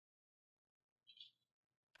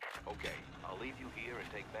Okay, I'll leave you here and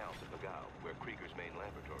take bounds at Magao, where Krieger's main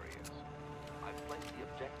laboratory is. I've placed the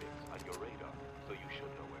objectives on your radar, so you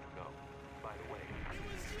should know where to go. By the way... You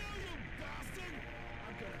was here, you bastard!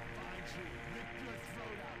 I'm gonna find you and rip your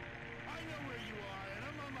throat out. I know where you are, and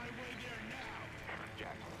I'm on my way there now!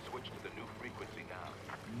 Jack, switch to the new frequency now.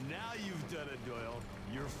 Now you've done it, Doyle.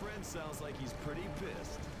 Your friend sounds like he's pretty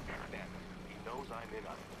pissed. Damn it. He knows I'm in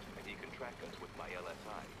on it, and he can track us with my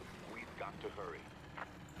LSI. We've got to hurry.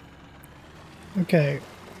 Okay.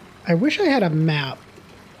 I wish I had a map.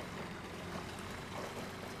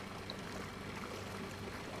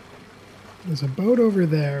 There's a boat over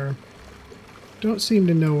there. Don't seem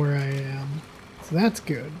to know where I am. So that's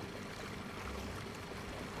good.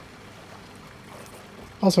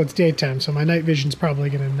 Also, it's daytime, so my night vision's probably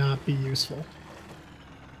going to not be useful.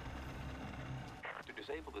 To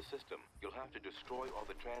disable the system, you'll have to destroy all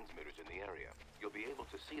the transmitters in the area. You'll be able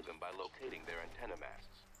to see them by locating their antenna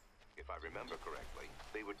masts. If I remember correctly,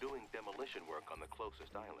 they were doing demolition work on the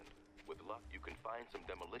closest island. With luck, you can find some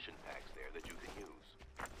demolition packs there that you can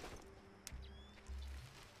use.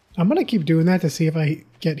 I'm going to keep doing that to see if I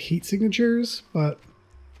get heat signatures, but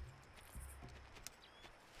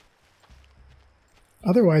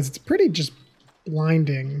otherwise it's pretty just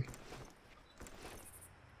blinding.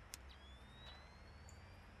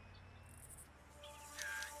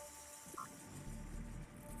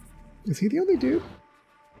 Is he the only dude?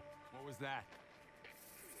 What was that?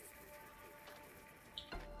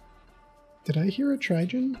 Did I hear a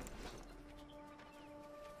Trigen?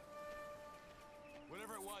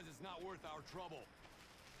 Whatever it was, it's not worth our trouble.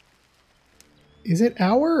 Is it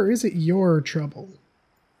our or is it your trouble?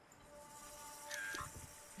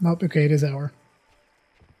 Nope, okay, it is our.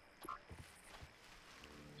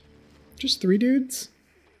 Just 3 dudes?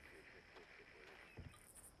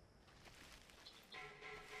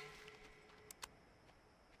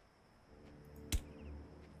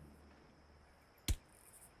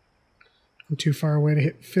 I'm too far away to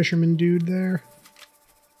hit fisherman dude there.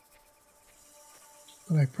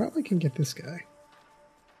 But I probably can get this guy.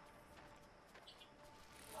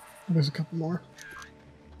 Oh, there's a couple more.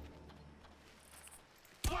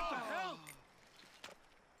 What the hell?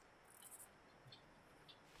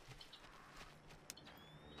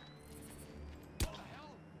 What the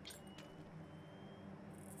hell?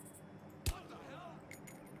 What the hell?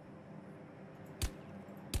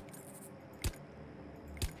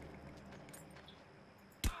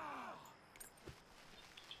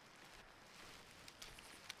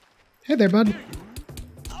 Hey there, bud.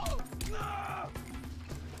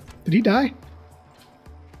 Did he die?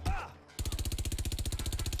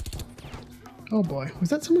 Oh boy. Was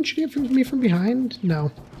that someone shooting at me from behind?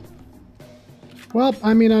 No. Well,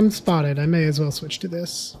 I mean, I'm spotted. I may as well switch to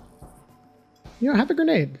this. You know, have a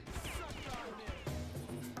grenade.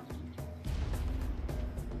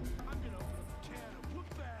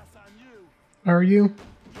 Are you?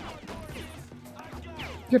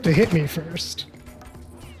 You have to hit me first.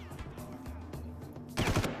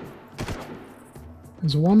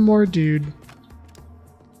 There's one more dude.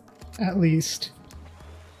 At least.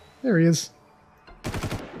 There he is.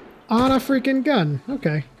 On a freaking gun.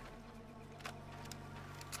 Okay.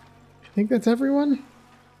 I think that's everyone?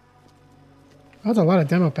 Oh, that's a lot of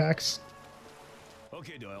demo packs.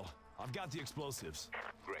 Okay, Doyle. I've got the explosives.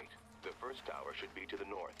 Great. The first tower should be to the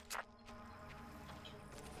north.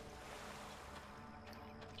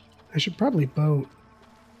 I should probably boat.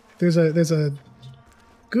 There's a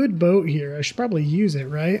good boat here. I should probably use it,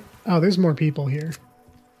 right? Oh, there's more people here.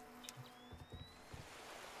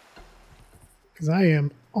 Because I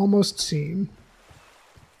am almost seen.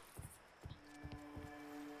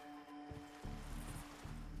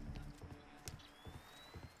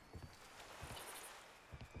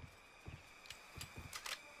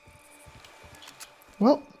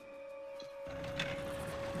 Well.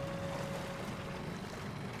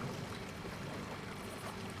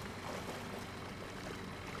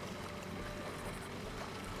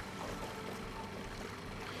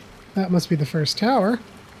 That must be the first tower.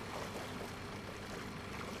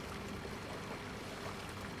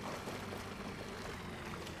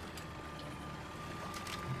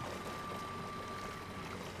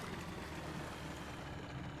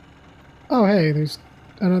 Oh, hey, there's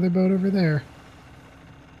another boat over there.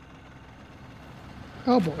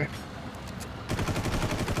 Oh, boy.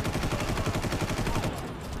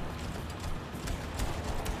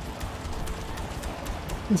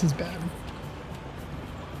 This is bad.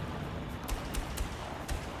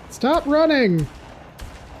 Stop running!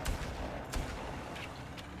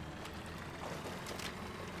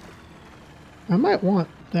 I might want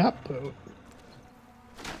that boat.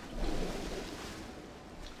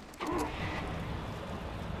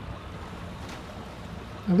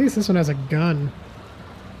 At least this one has a gun.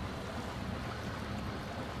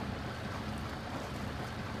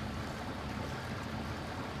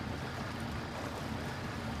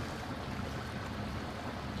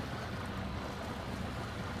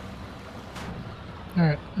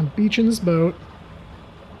 Alright, I'm beaching this boat.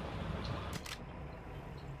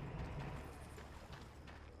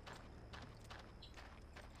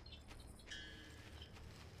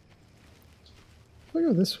 I'll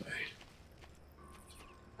go this way.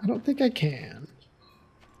 I don't think I can.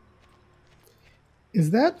 Is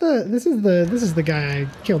that the... This is the guy I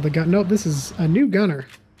killed the gun. Nope, this is a new gunner.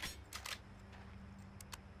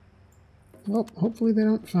 Well, hopefully they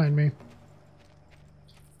don't find me.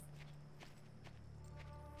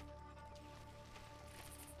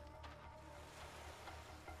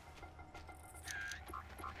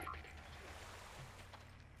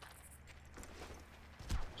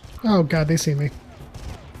 Oh god, they see me.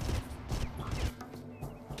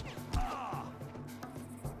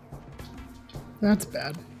 That's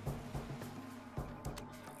bad.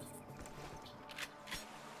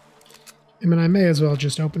 I mean, I may as well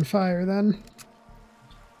just open fire then.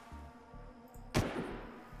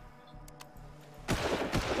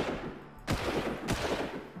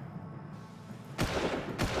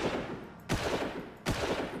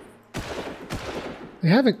 They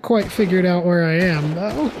haven't quite figured out where I am,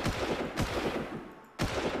 though.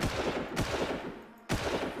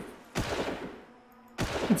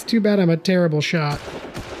 It's too bad I'm a terrible shot.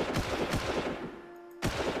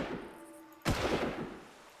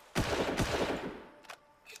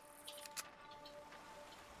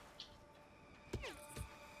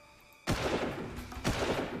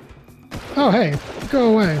 Oh, hey,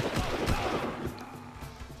 go away.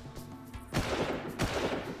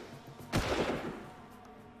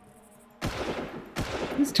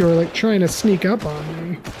 These two are like trying to sneak up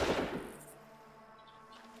on me.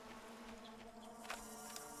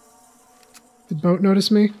 Did boat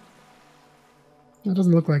notice me? That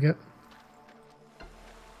doesn't look like it.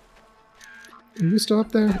 Are you still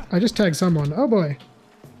up there? I just tagged someone. Oh boy.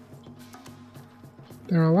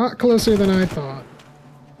 They're a lot closer than I thought.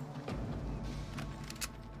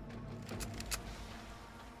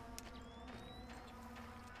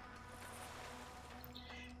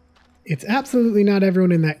 It's absolutely not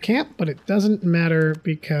everyone in that camp, but it doesn't matter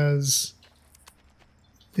because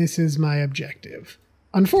this is my objective.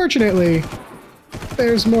 Unfortunately,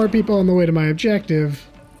 there's more people on the way to my objective.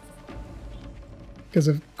 Because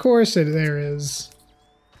of course there is.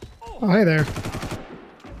 Oh, hey there.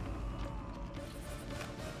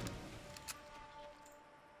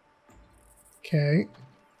 Okay.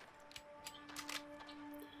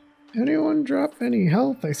 Anyone drop any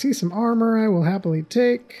health? I see some armor I will happily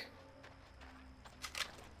take.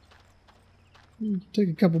 Take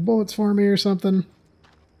a couple bullets for me or something.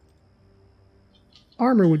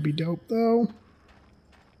 Armor would be dope, though.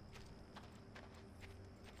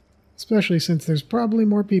 Especially since there's probably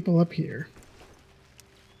more people up here.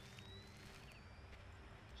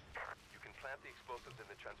 You can plant the explosives in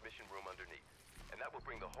the transmission room underneath, and that will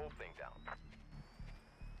bring the whole thing down.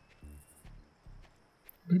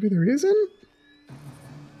 Maybe there isn't?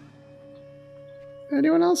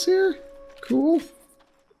 Anyone else here? Cool.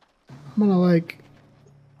 I'm gonna like...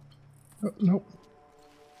 Oh, nope.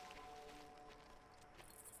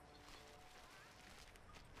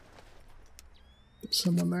 There's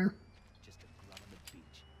someone there. Just a grunt on the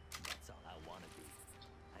beach. That's all I want to be.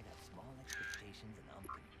 I got small expectations and I'm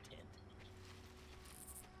content.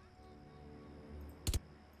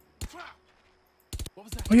 What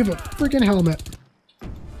was that? Oh, you have a freaking helmet.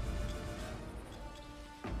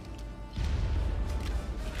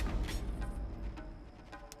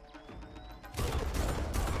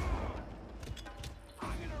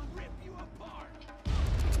 I'm gonna rip you apart.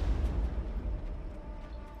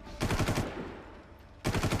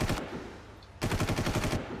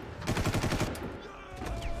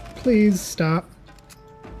 Please stop.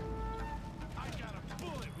 I got a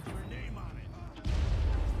bullet with your name on it.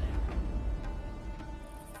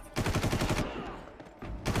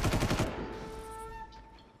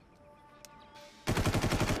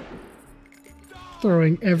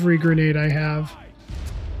 Throwing every grenade I have.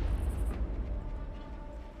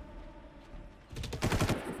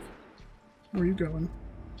 Where are you going?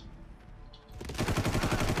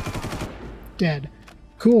 Dead.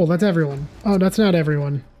 Cool, that's everyone. Oh, that's not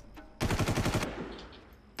everyone.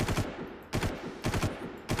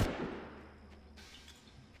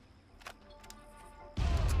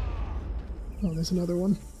 Oh, there's another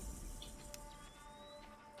one.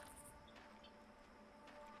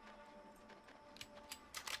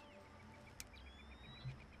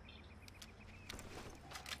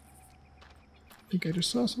 think I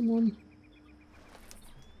just saw someone.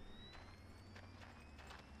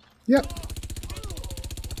 Yep.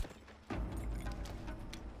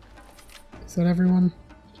 Is that everyone?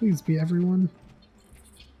 Please be everyone.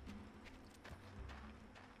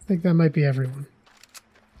 I think that might be everyone.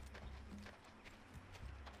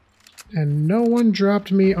 And no one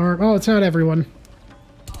dropped me arm. Oh, it's not everyone.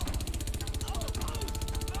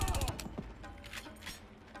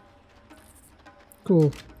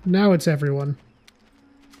 Cool. Now it's everyone.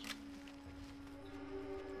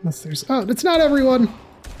 Unless there's... Oh, it's not everyone!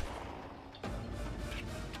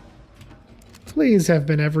 Please have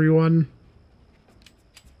been everyone.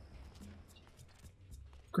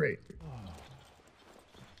 Great.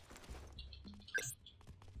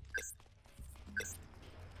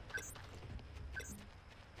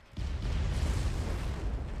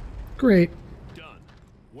 Great. Done.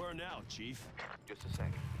 Where now, Chief? Just a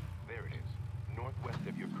second. There it is. Northwest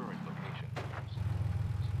of your current location.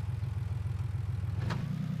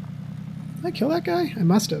 Did I kill that guy? I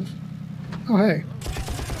must have. Oh, hey.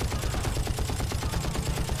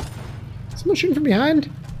 Someone shooting from behind?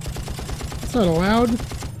 That's not allowed.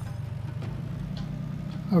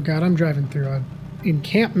 Oh god, I'm driving through an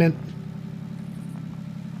encampment.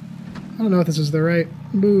 I don't know if this is the right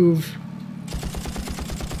move.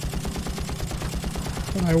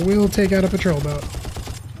 But I will take out a patrol boat.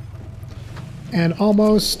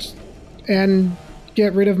 And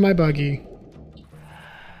get rid of my buggy.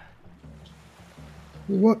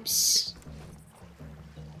 Whoops.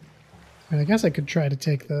 I guess I could try to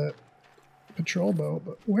take the patrol boat,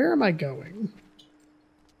 but where am I going?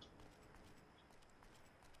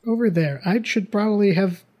 Over there. I should probably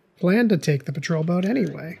have planned to take the patrol boat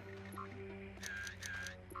anyway.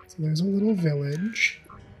 So there's a little village.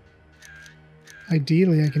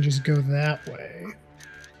 Ideally, I can just go that way.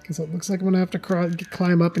 Because it looks like I'm going to have to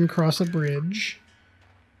climb up and cross a bridge.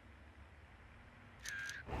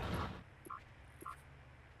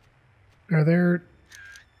 Are there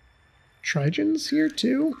Trigens here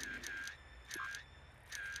too?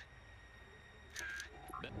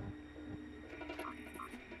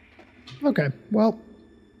 Okay, well,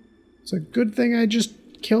 it's a good thing I just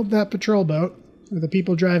killed that patrol boat, or the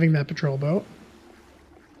people driving that patrol boat.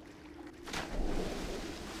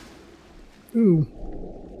 Ooh.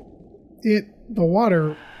 The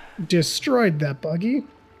water destroyed that buggy.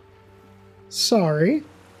 Sorry.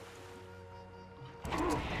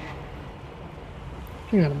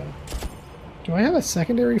 Hang on a minute. Do I have a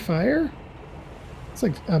secondary fire? It's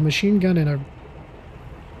like a machine gun and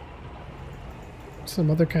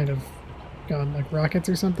some other kind of gun, like rockets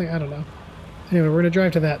or something? I don't know. Anyway, we're going to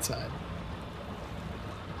drive to that side.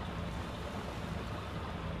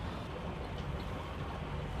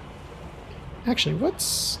 Actually,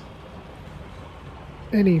 what's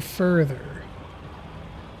any further?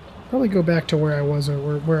 Probably go back to where I was,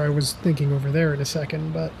 or where I was thinking over there in a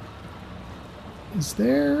second, but is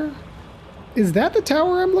there... Is that the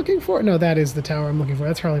tower I'm looking for? No, that is the tower I'm looking for.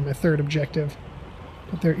 That's probably my third objective.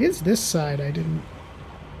 But there is this side I didn't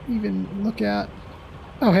even look at.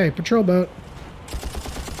 Oh, hey, patrol boat.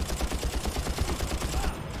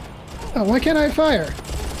 Oh, why can't I fire?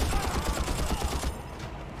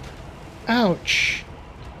 Ouch.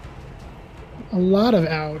 A lot of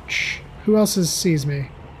ouch. Who else sees me?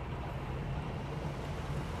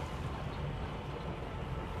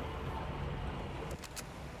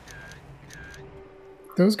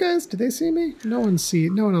 Those guys? Did they see me? No one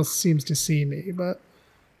else seems to see me, but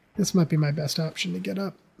this might be my best option to get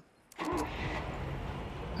up.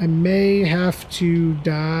 I may have to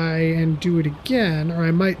die and do it again,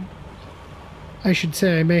 or I should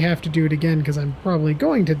say I may have to do it again because I'm probably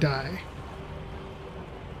going to die.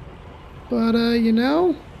 But, you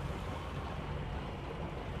know?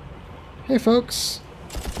 Hey, folks.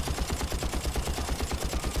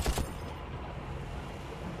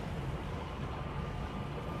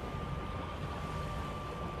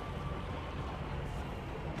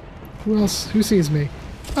 Who else? Who sees me?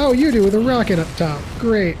 Oh, you do, with a rocket up top.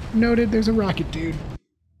 Great. Noted, there's a rocket dude.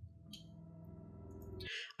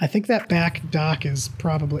 I think that back dock is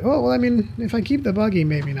probably... Oh, well, I mean, if I keep the buggy,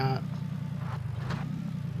 maybe not.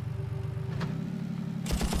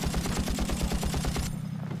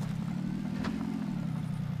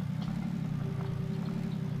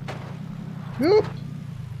 Oop!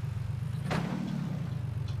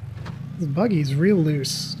 The buggy's real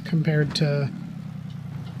loose compared to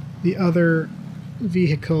the other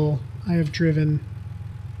vehicle I have driven.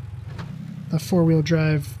 The four-wheel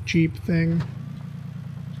drive Jeep thing.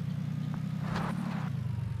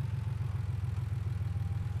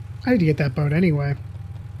 I need to get that boat anyway.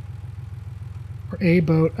 Or a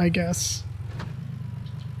boat, I guess.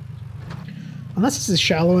 Unless this is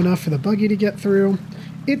shallow enough for the buggy to get through.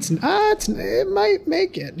 It might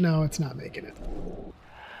make it. No, it's not making it.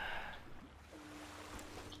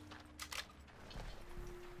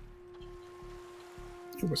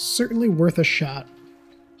 It was certainly worth a shot.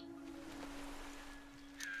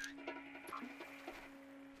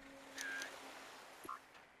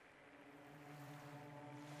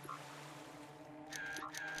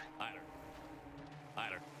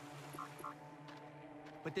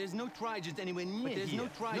 But there's no Trigers anywhere near here. There's no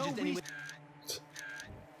Trigers anywhere.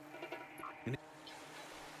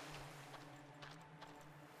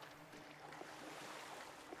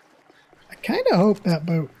 I kind of hope that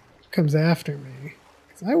boat comes after me,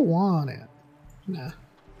 because I want it. Nah.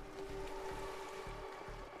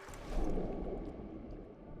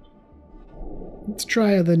 Let's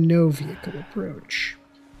try the no vehicle approach.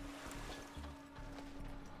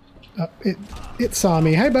 Oh, it saw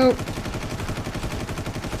me. Hi, boat.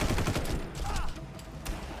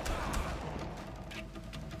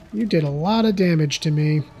 You did a lot of damage to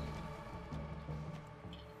me.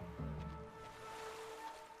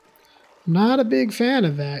 Not a big fan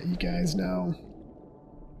of that, you guys know.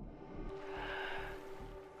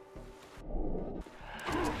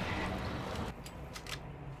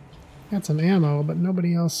 Got some ammo, but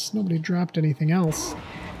nobody dropped anything else.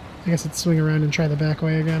 I guess let's swing around and try the back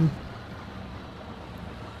way again.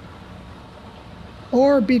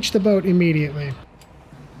 Or beach the boat immediately.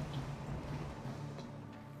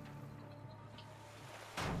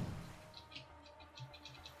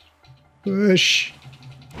 Push.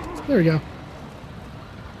 There we go.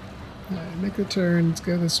 Alright, make the turn. Let's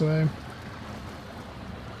go this way.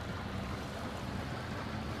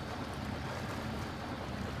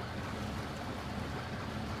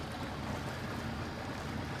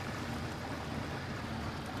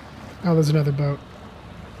 Oh, there's another boat.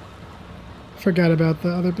 Forgot about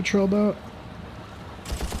the other patrol boat.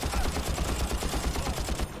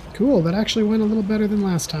 Cool, that actually went a little better than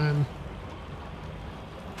last time.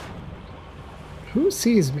 Who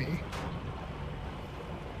sees me?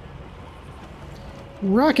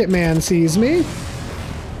 Rocket Man sees me.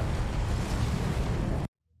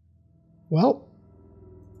 Well,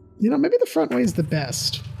 you know, maybe the front way is the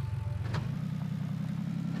best.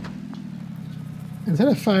 Instead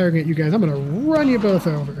of firing at you guys, I'm going to run you both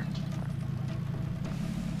over.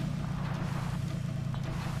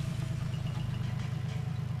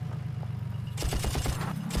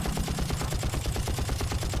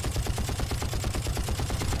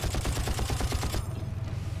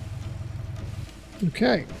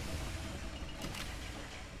 Okay.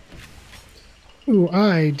 Ooh,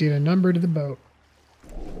 I did a number to the boat.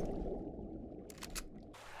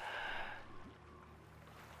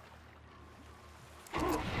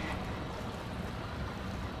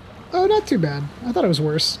 Oh, not too bad. I thought it was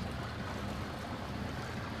worse.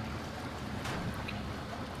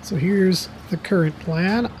 So here's the current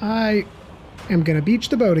plan. I am going to beach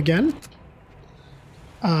the boat again.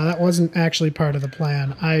 That wasn't actually part of the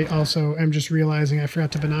plan. I also am just realizing I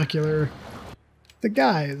forgot to binocular the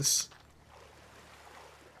guys.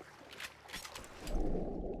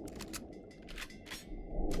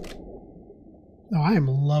 Oh, I am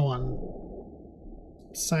low on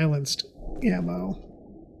silenced ammo.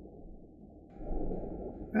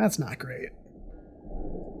 That's not great.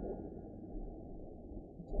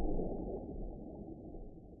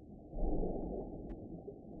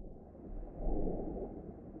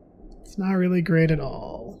 It's not really great at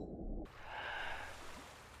all.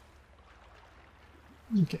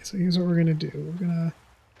 Okay, so here's what we're going to do. We're going to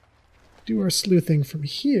do our sleuthing from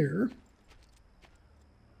here.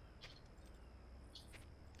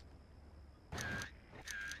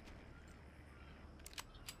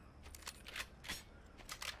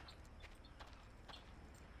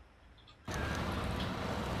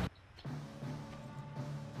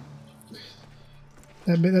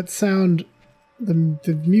 That sound,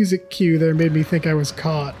 the music cue there made me think I was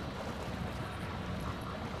caught.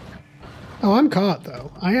 Oh, I'm caught,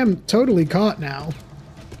 though. I am totally caught now.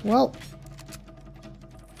 Well.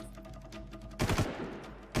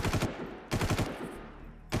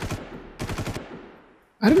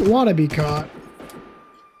 I didn't want to be caught.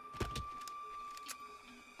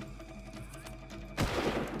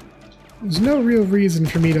 There's no real reason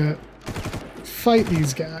for me to fight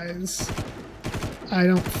these guys. I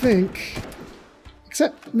don't think.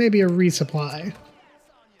 Except maybe a resupply.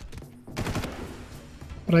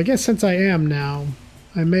 But I guess since I am now,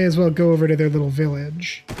 I may as well go over to their little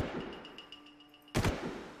village.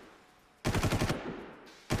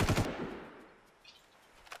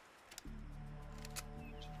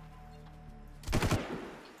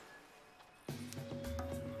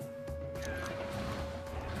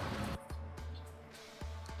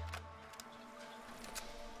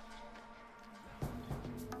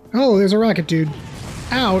 Oh, there's a rocket dude.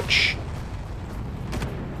 Ouch.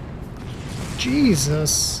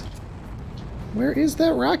 Jesus. Where is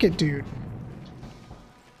that rocket dude?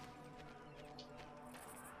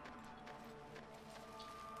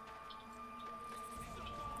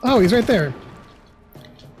 Oh, he's right there.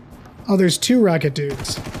 Oh, there's two rocket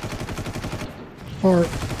dudes. Or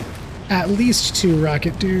at least two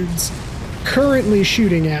rocket dudes currently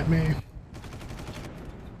shooting at me.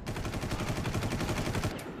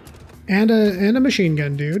 And a machine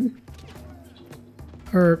gun dude.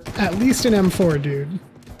 Or at least an M4 dude.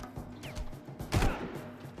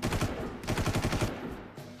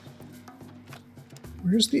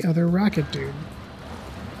 Where's the other rocket dude?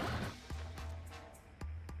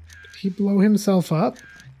 Did he blow himself up?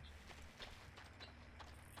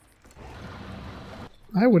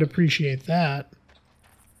 I would appreciate that.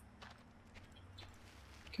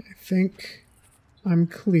 Okay, I think I'm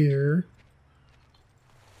clear.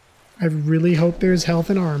 I really hope there's health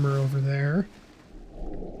and armor over there.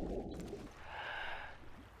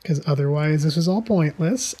 Because otherwise this is all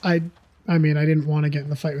pointless. I mean, I didn't want to get in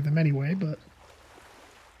the fight with him anyway, but...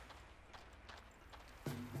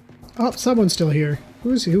 Oh, someone's still here.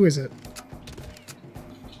 Who is it?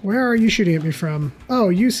 Where are you shooting at me from? Oh,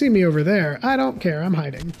 you see me over there. I don't care. I'm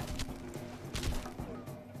hiding.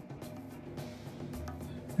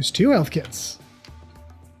 There's 2 health kits.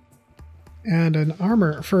 And an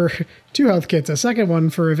armor for 2 health kits. A second one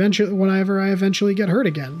for whenever I eventually get hurt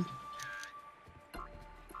again.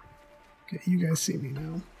 Okay, you guys see me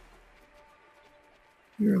now.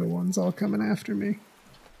 You're the ones all coming after me.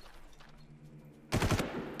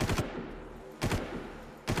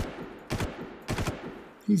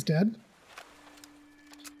 He's dead.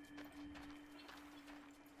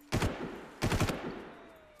 I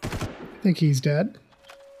think he's dead.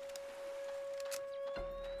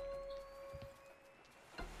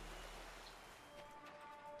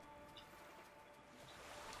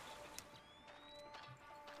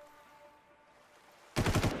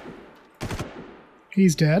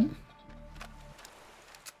 He's dead.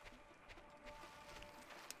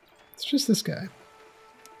 It's just this guy.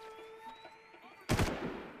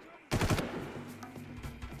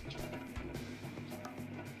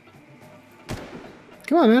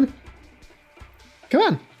 Come on, man. Come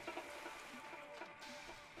on.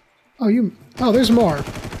 Oh, there's more.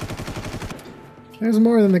 There's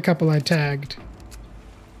more than the couple I tagged.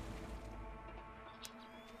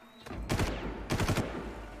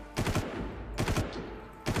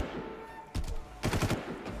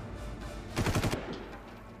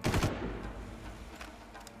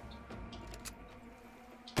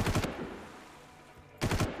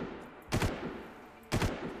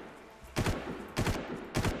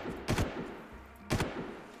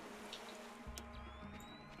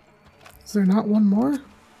 Is there not one more?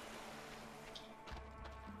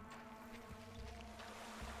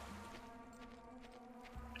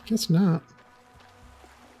 Guess not.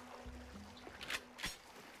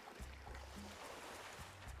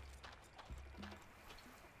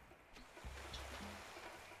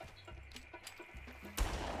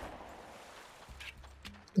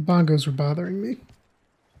 The bongos were bothering me.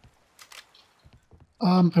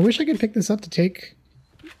 I wish I could pick this up to take...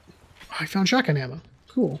 Oh, I found shotgun ammo.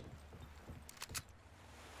 Cool.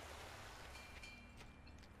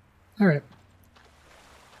 Alright.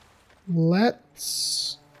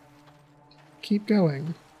 Let's keep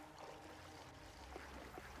going.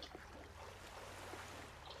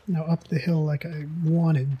 Now up the hill like I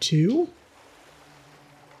wanted to.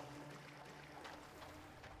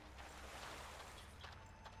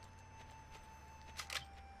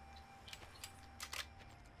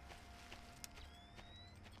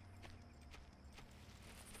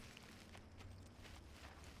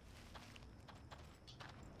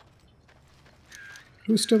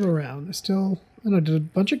 Who's still around? I don't know, did a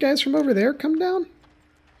bunch of guys from over there come down?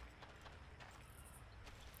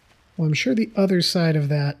 Well, I'm sure the other side of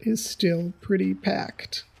that is still pretty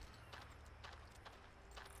packed.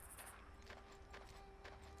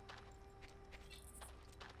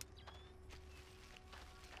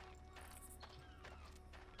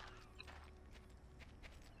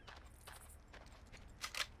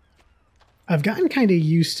 I've gotten kind of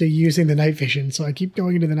used to using the night vision, so I keep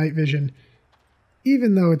going into the night vision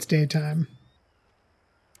even though it's daytime.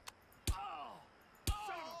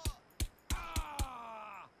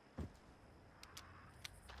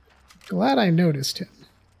 Glad I noticed him.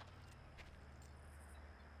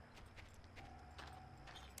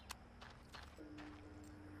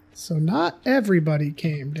 So not everybody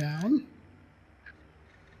came down.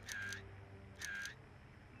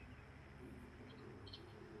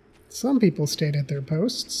 Some people stayed at their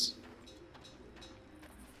posts.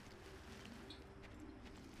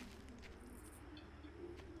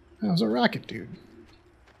 That was a rocket dude.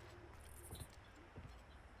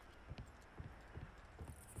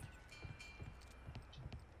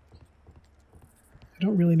 I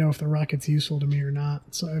don't really know if the rocket's useful to me or not,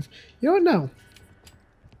 so I've... You know what? No.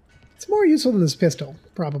 It's more useful than this pistol,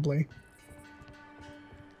 probably.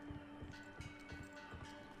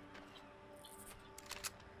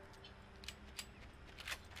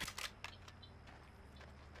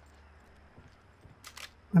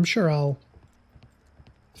 I'm sure I'll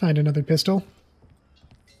find another pistol.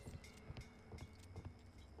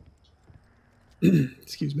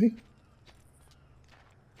 Excuse me.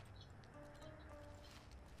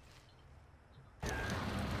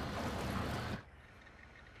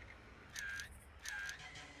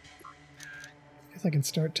 Guess I can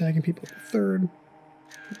start tagging people at the third.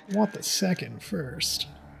 I want the second first.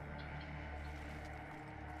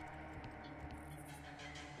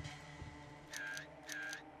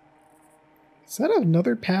 Is that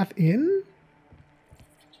another path in?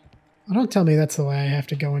 Oh, don't tell me that's the way I have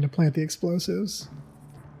to go in to plant the explosives.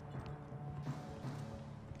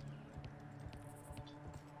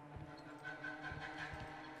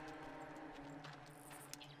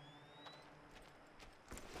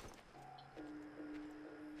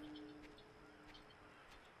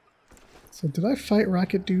 So did I fight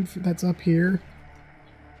Rocket Dude that's up here?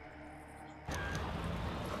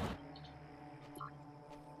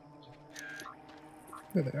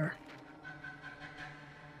 There they are.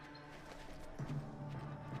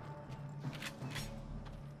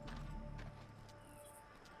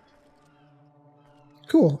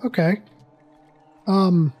 Cool, okay.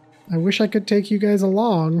 I wish I could take you guys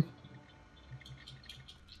along.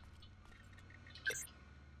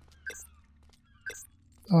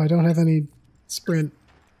 Oh, I don't have any sprint.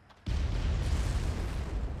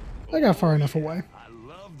 I got far enough away. I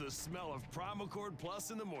love the smell of Primal Cord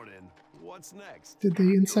Plus in the morning. What's next? Did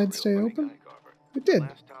the inside stay open? It did. The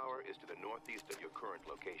last tower is to the northeast of your current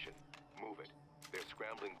location. Move it. There's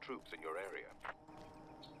scrambling troops in your area.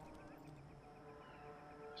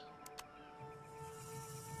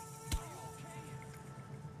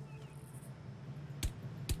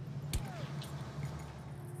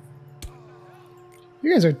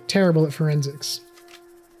 You guys are terrible at forensics.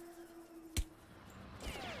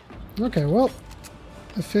 Okay, well,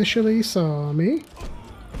 officially saw me.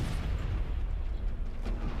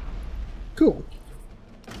 Cool.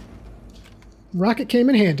 Rocket came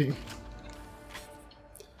in handy.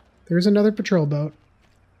 There's another patrol boat.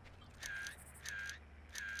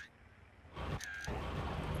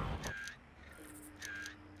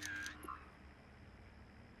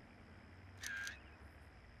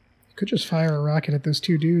 Could just fire a rocket at those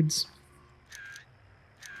two dudes.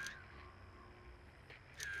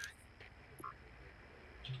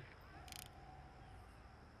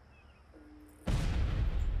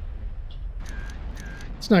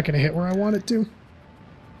 It's not going to hit where I want it to.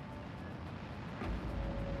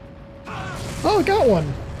 Oh, I got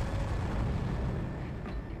one!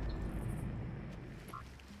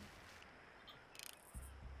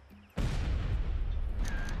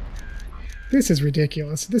 This is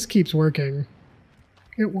ridiculous. This keeps working.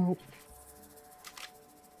 It won't.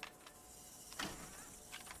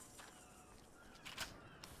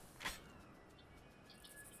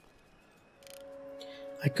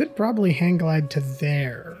 I could probably hang glide to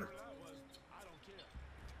there.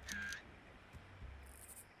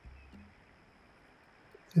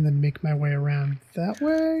 And then make my way around that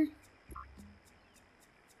way.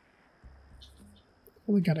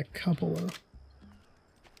 Only got a couple of...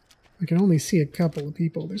 I can only see a couple of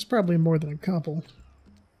people. There's probably more than a couple.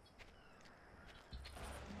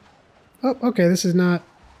 Oh, okay, this is not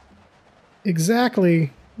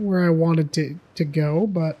exactly where I wanted to go,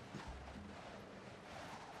 but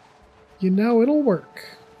you know, it'll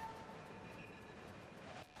work.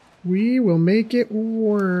 We will make it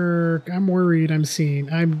work. I'm worried I'm seen.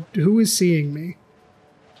 Who is seeing me?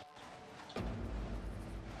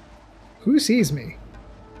 Who sees me?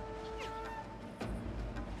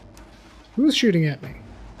 Who's shooting at me?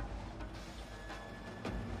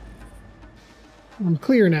 I'm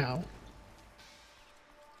clear now.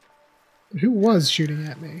 But who was shooting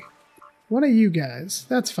at me? One of you guys.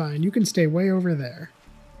 That's fine. You can stay way over there.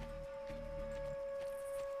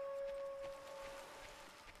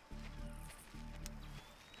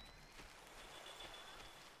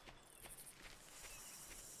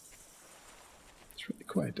 It's really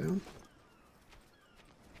quiet down.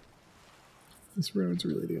 This road's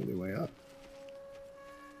really the only way up.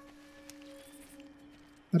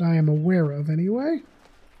 That I am aware of, anyway.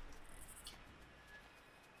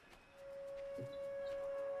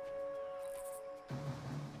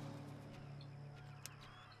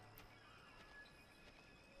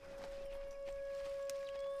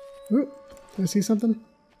 Ooh, did I see something?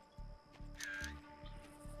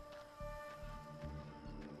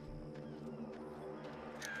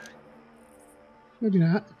 Maybe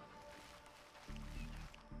not.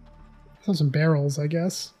 I saw some barrels, I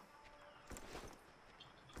guess.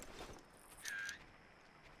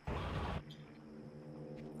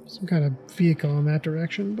 Some kind of vehicle in that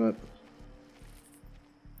direction, but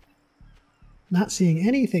not seeing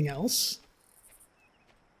anything else.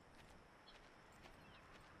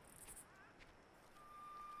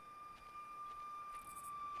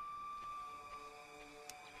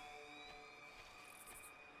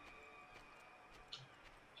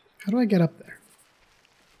 How do I get up there?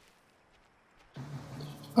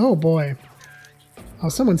 Oh boy. Oh,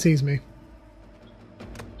 someone sees me.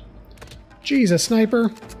 Jeez, a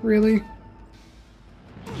sniper? Really?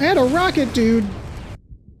 And a rocket, dude!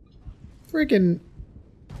 Freaking...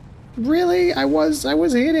 Really? I was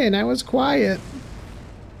hidden. I was quiet.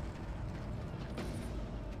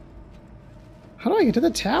 How do I get to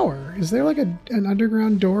the tower? Is there like an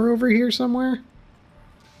underground door over here somewhere?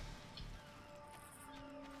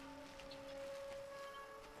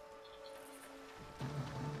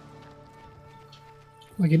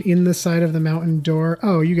 Like an in the side of the mountain door.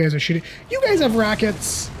 Oh, you guys are shooting. You guys have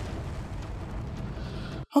rockets!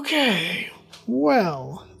 Okay.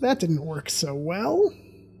 Well, that didn't work so well.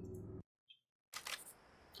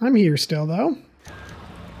 I'm here still, though.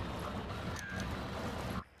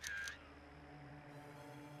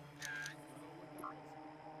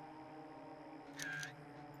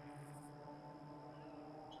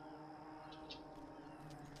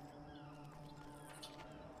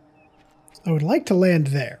 I would like to land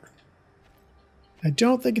there. I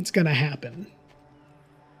don't think it's gonna happen.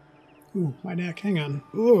 Ooh, my neck. Hang on.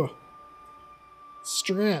 Ooh.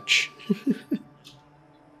 Stretch.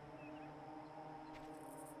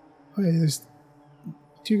 Oh, yeah, there's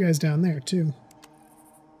two guys down there, too.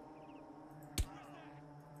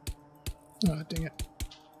 Oh, dang it.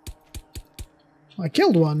 Well, I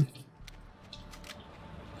killed one.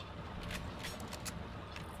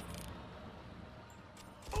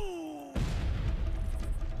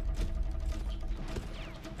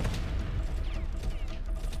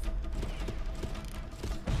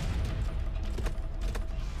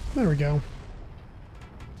 There we go.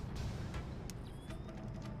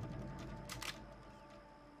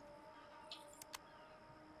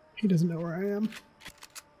 He doesn't know where I am.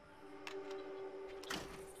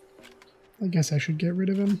 I guess I should get rid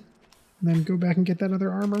of him, and then go back and get that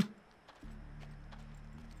other armor.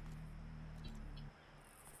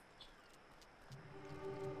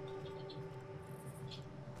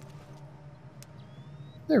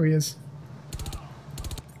 There he is.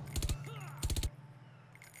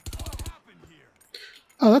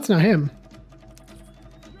 Oh, that's not him.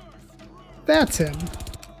 That's him.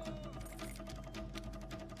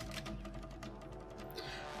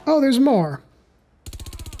 Oh, there's more.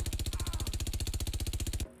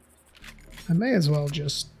 I may as well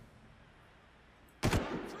just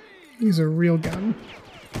use a real gun.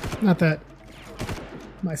 Not that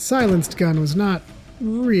my silenced gun was not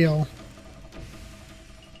real.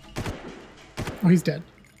 Oh, he's dead.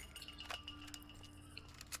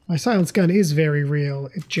 My silenced gun is very real.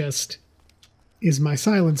 It just is my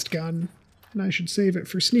silenced gun, and I should save it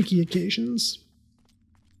for sneaky occasions.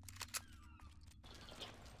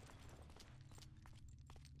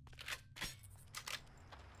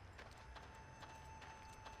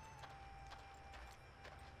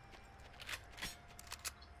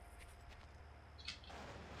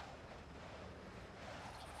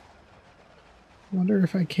 Wonder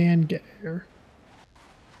if I can get here.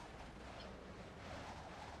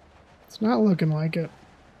 It's not looking like it.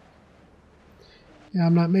 Yeah,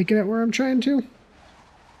 I'm not making it where I'm trying to.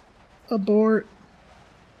 Abort.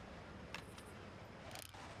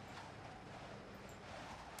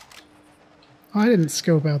 Oh, I didn't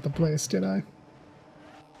scope out the place, did I?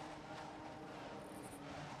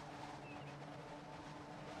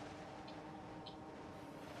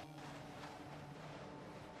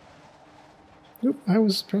 Nope, I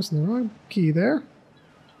was pressing the wrong key there.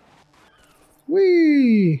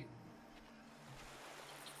 Whee!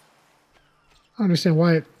 I don't understand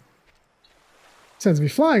why it sends me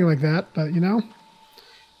flying like that, but you know.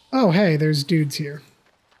 Oh, hey, there's dudes here.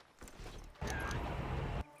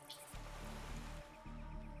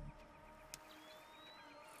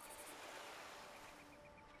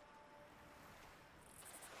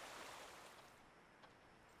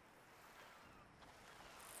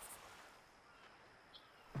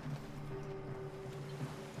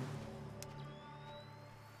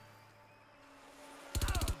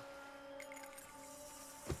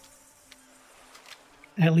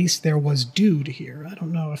 At least there was dude here. I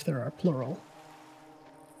don't know if there are plural.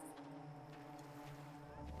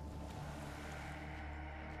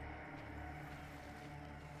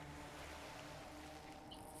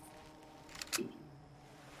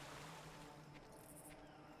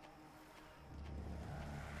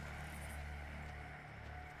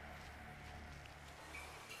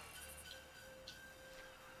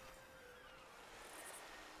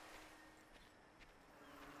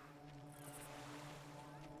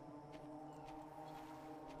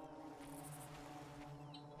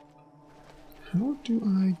 How do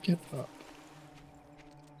I get up?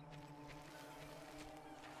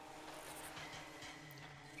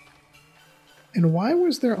 And why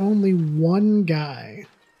was there only one guy?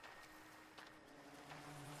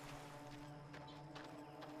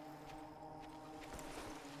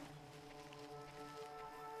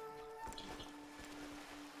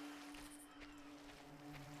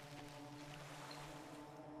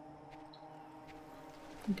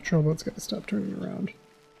 The patrol boat's got to stop turning around.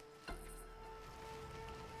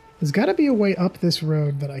 There's got to be a way up this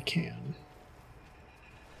road that I can.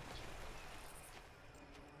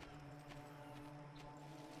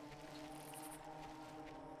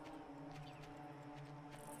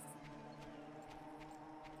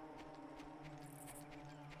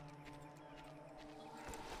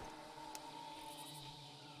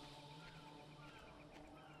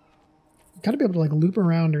 Got to be able to like loop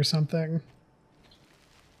around or something.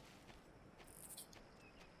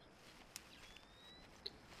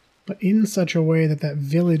 But in such a way that that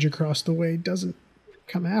village across the way doesn't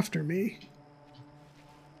come after me.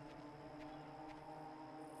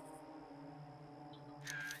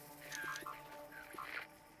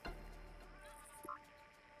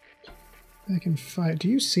 I can fight. Do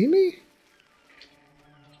you see me?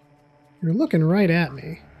 You're looking right at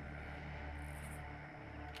me.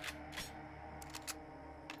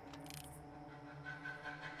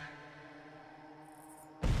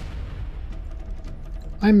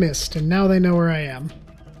 I missed, and now they know where I am.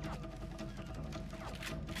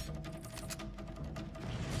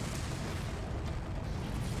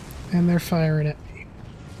 And they're firing at me.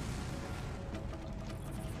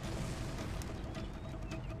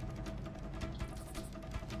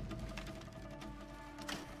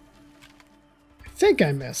 I think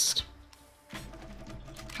I missed.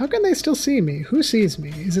 How can they still see me? Who sees me?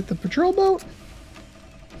 Is it the patrol boat?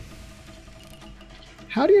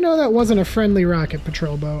 How do you know that wasn't a friendly rocket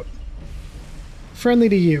patrol boat? Friendly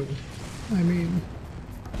to you. I mean...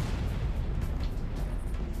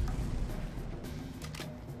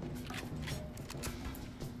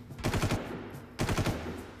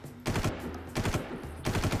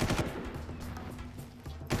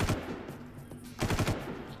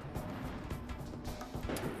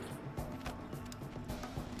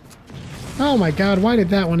 Oh my god, why did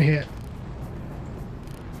that one hit?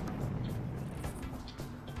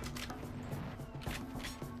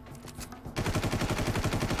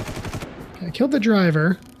 Killed the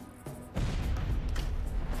driver.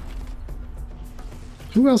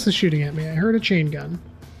 Who else is shooting at me? I heard a chain gun.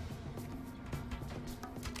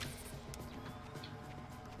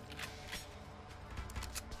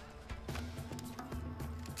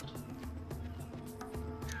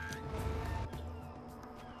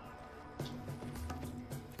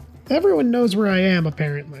 Everyone knows where I am,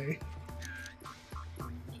 apparently.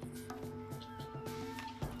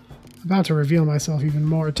 About to reveal myself even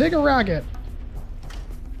more. Take a rocket!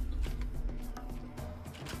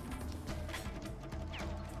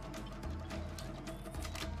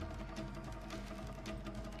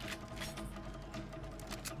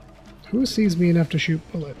 Who sees me enough to shoot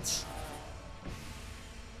bullets?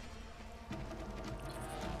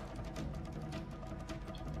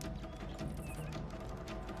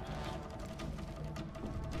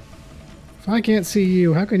 If I can't see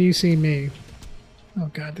you, how can you see me?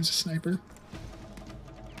 Oh god, there's a sniper.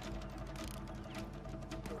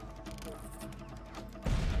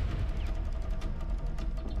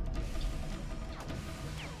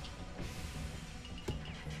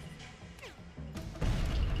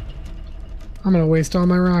 I'm gonna waste all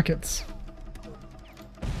my rockets.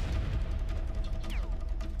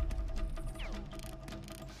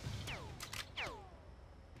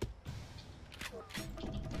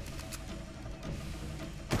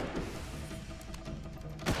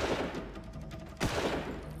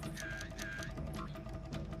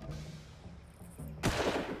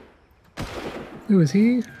 Who is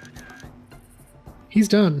he? He's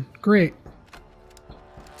done. Great.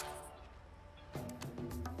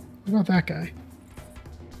 What about that guy?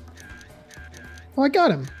 Oh, I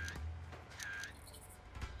got him.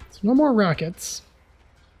 So no more rockets.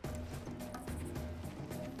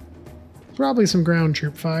 Probably some ground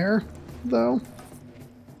troop fire, though.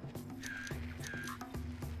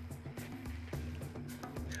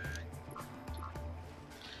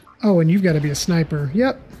 Oh, and you've got to be a sniper.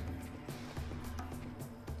 Yep.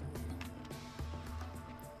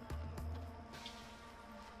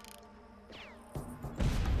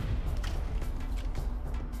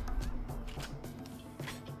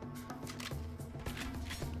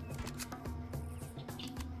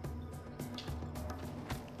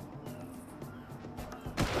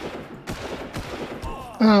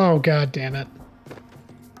 Oh, god damn it.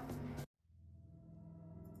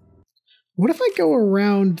 What if I go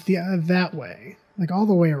around the that way? Like all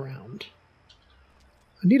the way around?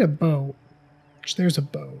 I need a boat. Which there's a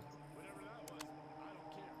boat.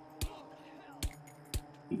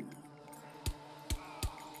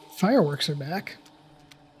 Fireworks are back.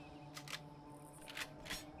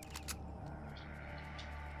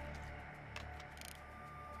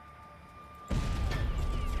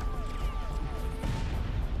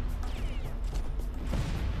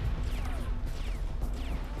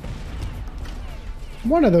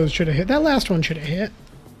 One of those should have hit. That last one should have hit.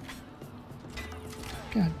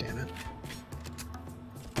 God damn it.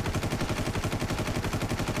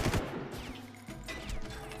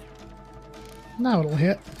 Now it'll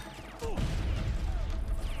hit.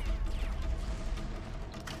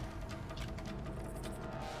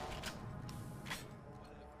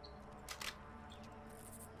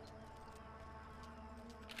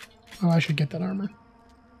 Oh, I should get that armor.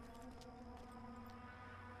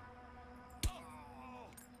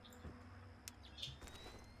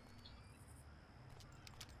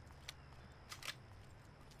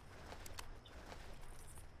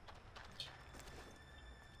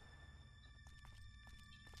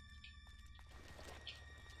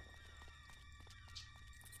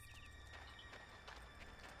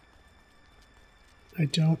 I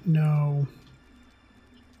don't know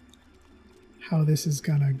how this is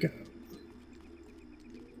gonna go.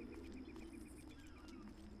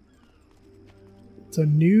 It's a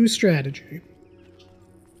new strategy.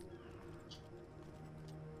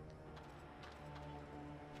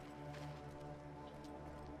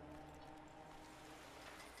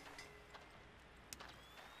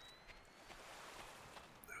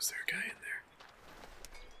 Was there a guy in there?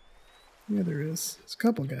 Yeah, there is. There's a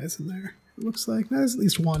couple guys in there. It looks like. No, there's at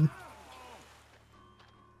least one.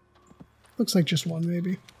 Looks like just one,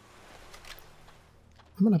 maybe.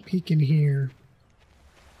 I'm gonna peek in here.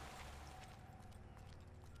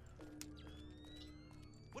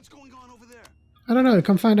 What's going on over there? I don't know.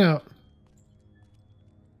 Come find out.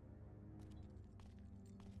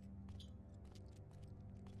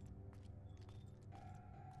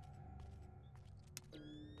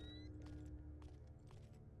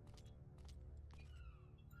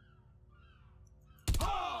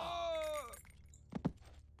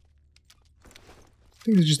 I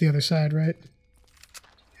think it's just the other side, right?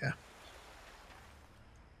 Yeah.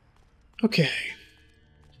 Okay.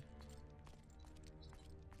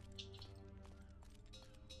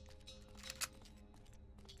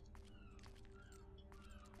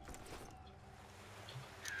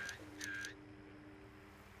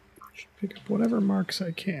 Should pick up whatever marks I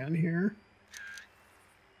can here.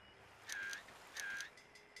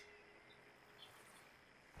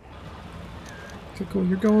 Okay, cool.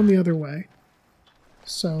 You're going the other way.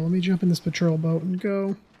 So let me jump in this patrol boat and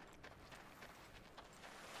go.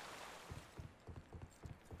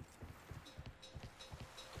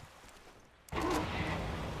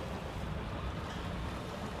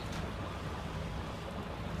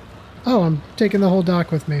 Oh, I'm taking the whole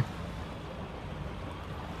dock with me.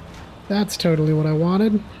 That's totally what I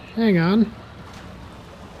wanted. Hang on.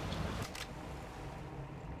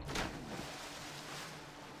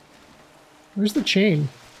 Where's the chain?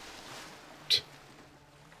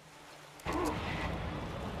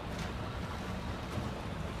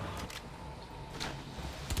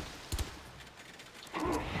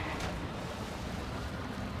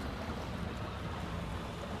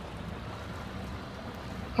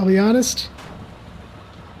 I'll be honest,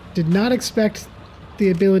 did not expect the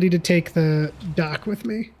ability to take the dock with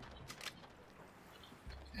me.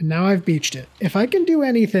 And now I've beached it. If I can do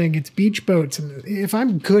anything, it's beach boats. And if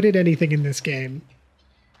I'm good at anything in this game,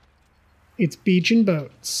 it's beaching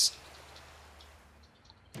boats.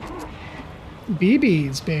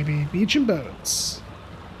 BBs, baby. Beaching boats.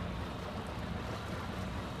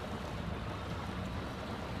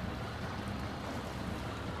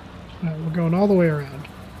 Alright, we're going all the way around.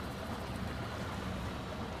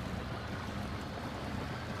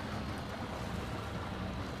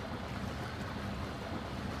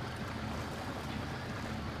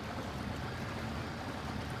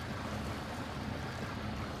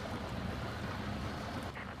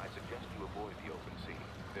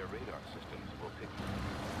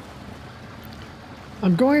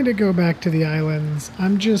 I'm going to go back to the islands.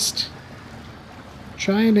 I'm just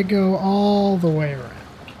trying to go all the way around.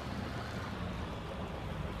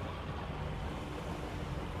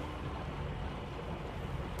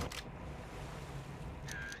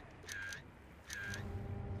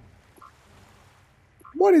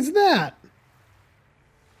 What is that?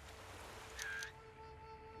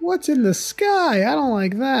 What's in the sky? I don't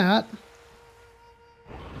like that.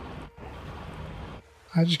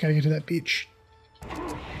 I just gotta get to that beach.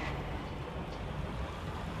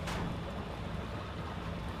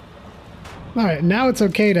 Alright, now it's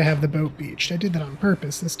okay to have the boat beached. I did that on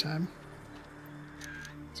purpose this time.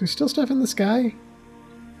 Is there still stuff in the sky?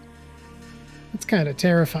 That's kind of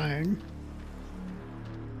terrifying.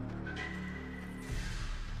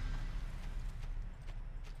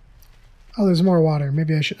 Oh, there's more water.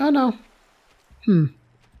 Maybe I should... Oh, no.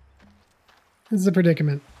 This is a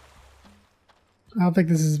predicament. I don't think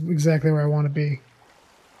this is exactly where I want to be.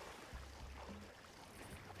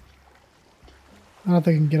 I don't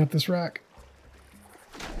think I can get up this rock.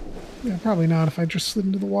 Yeah, probably not if I just slid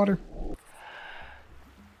into the water.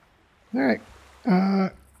 Alright.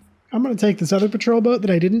 I'm going to take this other patrol boat that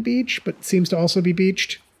I didn't beach, but seems to also be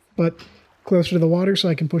beached, but closer to the water so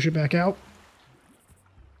I can push it back out.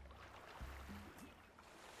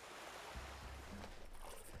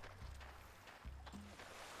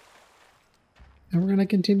 And we're going to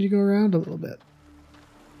continue to go around a little bit.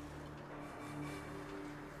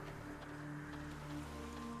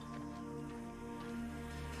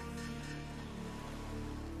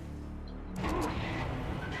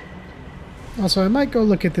 Also, I might go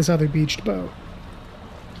look at this other beached boat.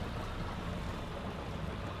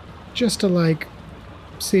 Just to, like,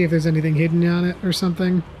 see if there's anything hidden on it or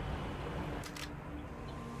something.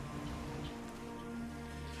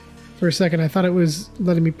 For a second, I thought it was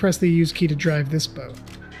letting me press the use key to drive this boat.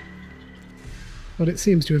 But it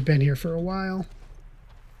seems to have been here for a while.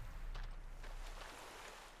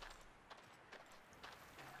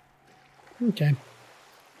 Okay.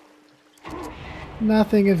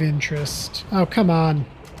 Nothing of interest. Oh, come on.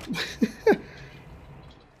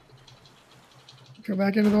 Go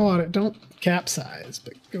back into the water. Don't capsize,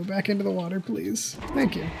 but go back into the water, please.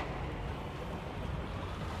 Thank you.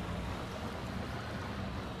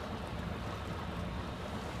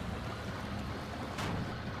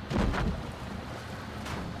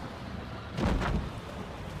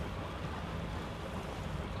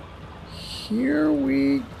 Here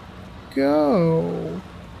we go.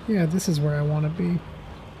 Yeah, this is where I want to be.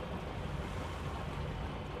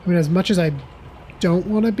 I mean, as much as I don't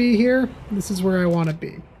want to be here, this is where I want to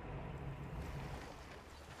be.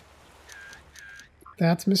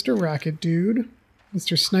 That's Mr. Rocket Dude.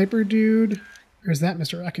 Mr. Sniper Dude. Or is that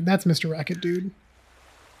Mr. Rocket? That's Mr. Rocket Dude.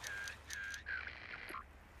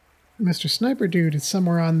 Mr. Sniper Dude is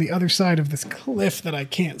somewhere on the other side of this cliff that I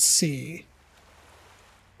can't see.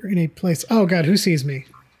 Or any place. Oh god, who sees me?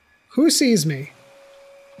 Who sees me?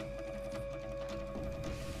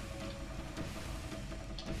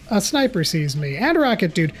 A sniper sees me. And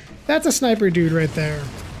Rocket Dude. That's a Sniper Dude right there.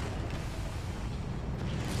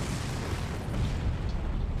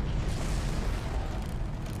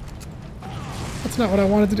 That's not what I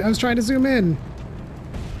wanted to do. I was trying to zoom in.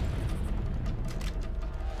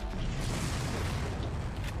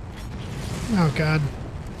 Oh god.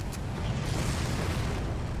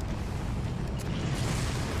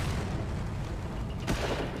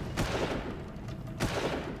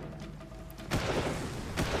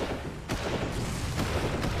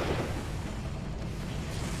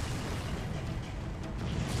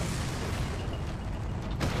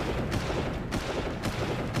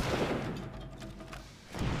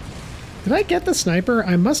 Did I get the sniper?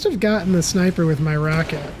 I must have gotten the sniper with my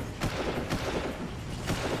rocket.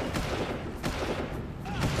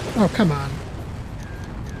 Oh, come on.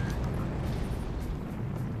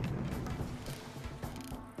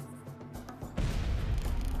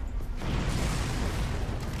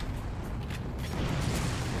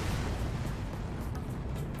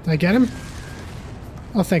 Did I get him?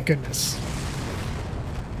 Oh, thank goodness.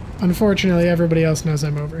 Unfortunately, everybody else knows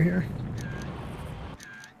I'm over here.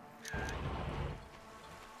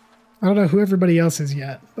 I don't know who everybody else is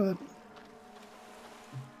yet, but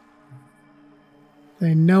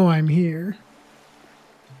they know I'm here.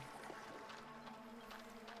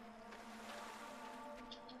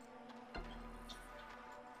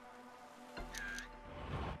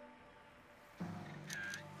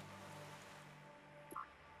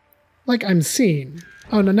 Like I'm seen.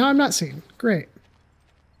 Oh, no, now I'm not seen. Great.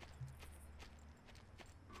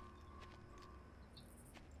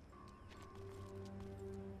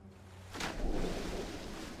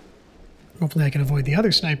 Hopefully I can avoid the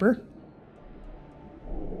other sniper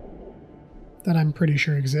that I'm pretty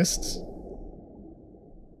sure exists.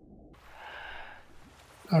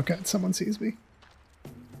 Oh god, someone sees me.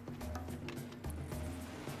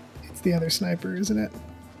 It's the other sniper, isn't it?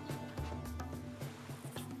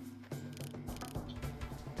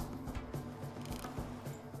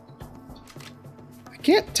 I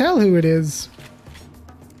can't tell who it is.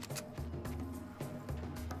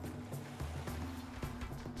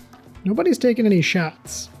 Nobody's taking any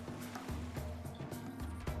shots.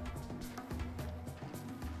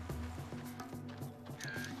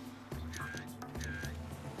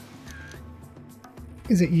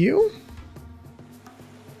 Is it you?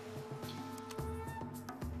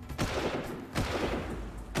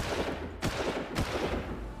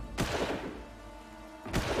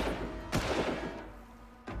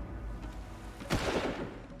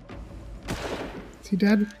 Is he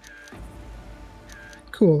dead?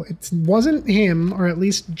 Cool. It wasn't him, or at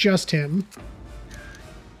least just him.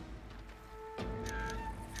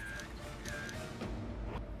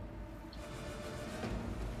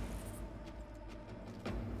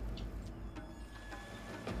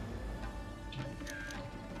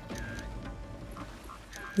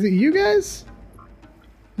 Is it you guys?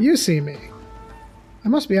 You see me. I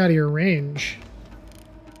must be out of your range.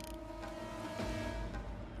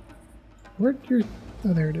 Where'd your...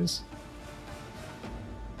 Oh, there it is.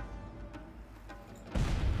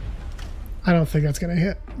 I don't think that's going to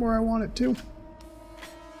hit where I want it to.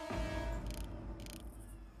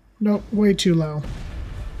 Nope, way too low.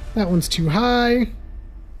 That one's too high.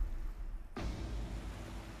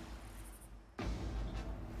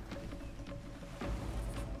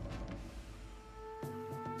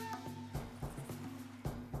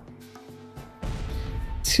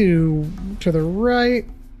 To the right.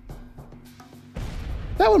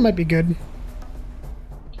 That one might be good.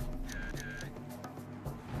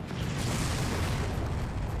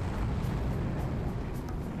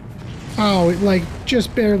 Oh, it like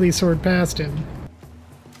just barely soared past him.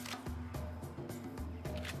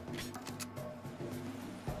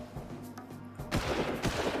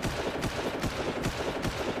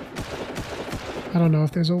 I don't know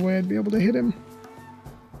if there's a way I'd be able to hit him.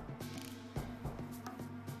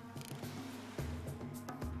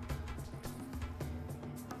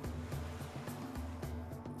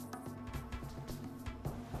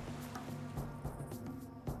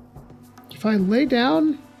 If I lay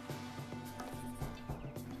down...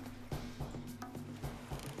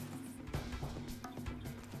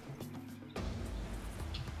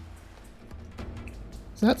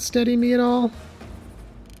 Does that steady me at all?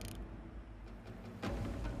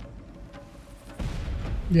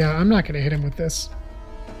 Yeah, I'm not going to hit him with this.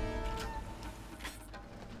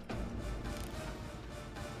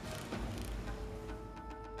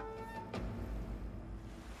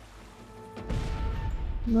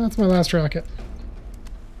 That's my last rocket.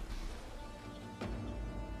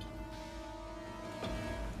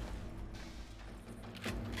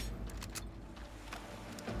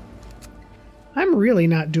 I'm really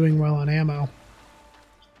not doing well on ammo.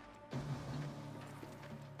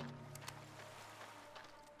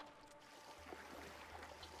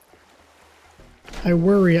 I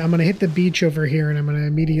worry I'm going to hit the beach over here and I'm going to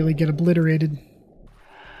immediately get obliterated.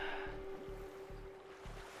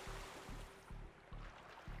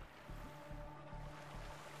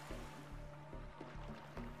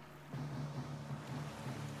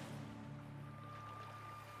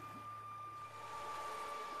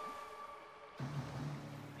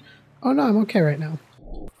 Oh no, I'm okay right now.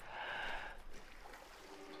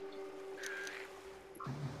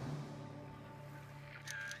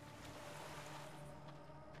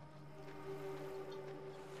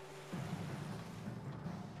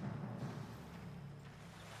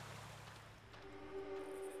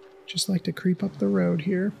 Just like to creep up the road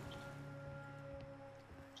here.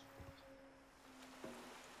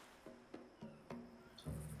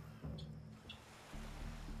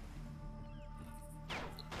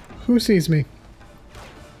 Who sees me?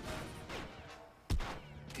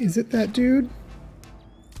 Is it that dude?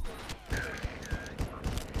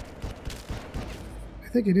 I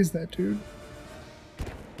think it is that dude.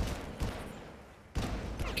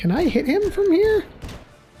 Can I hit him from here?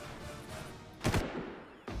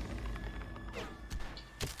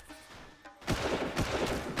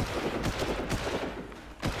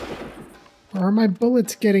 Or are my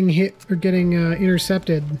bullets getting hit or getting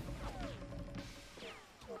intercepted?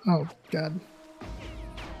 Oh, God.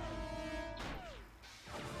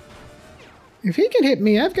 If he can hit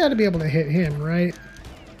me, I've got to be able to hit him, right?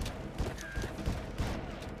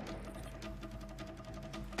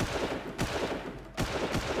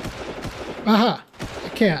 Aha! I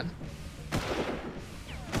can.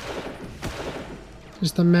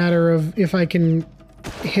 Just a matter of if I can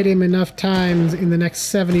hit him enough times in the next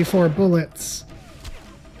 74 bullets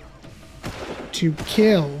to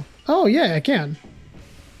kill. Oh, yeah, I can.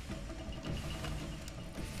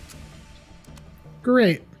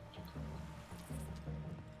 Great.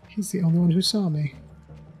 He's the only one who saw me.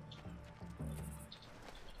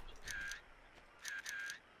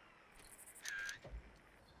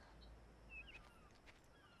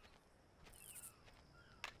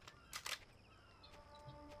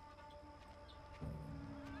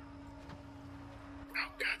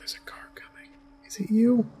 Oh god, there's a car coming. Is it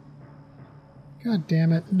you? God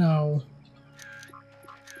damn it, no.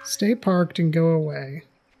 Stay parked and go away.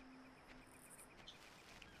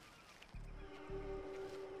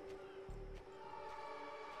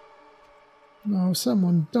 No,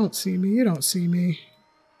 someone, don't see me. You don't see me.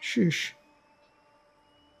 Shush.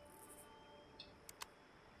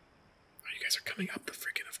 Oh, you guys are coming up the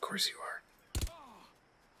freaking, of course you are.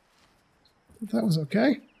 That was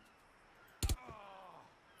okay. That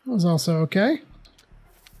was also okay.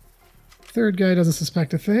 Third guy doesn't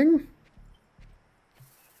suspect a thing.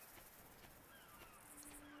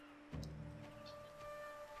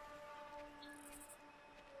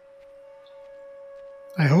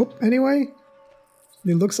 I hope, anyway.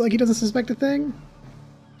 It looks like he doesn't suspect a thing.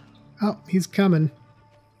 Oh, he's coming.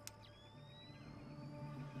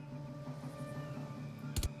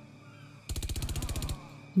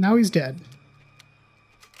 Now he's dead.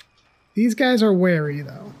 These guys are wary,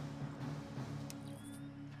 though.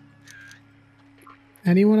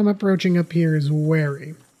 Anyone I'm approaching up here is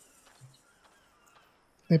wary.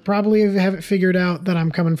 They probably have it figured out that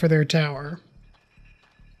I'm coming for their tower,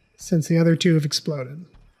 since the other two have exploded.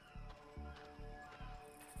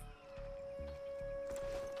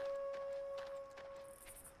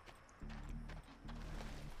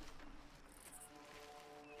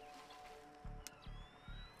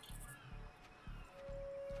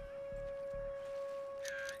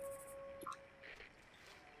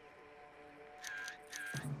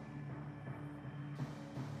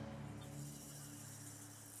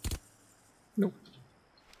 Nope.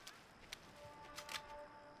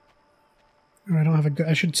 Oh, I don't have a good...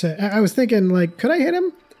 I should say... I was thinking, like, could I hit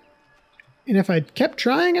him? And if I kept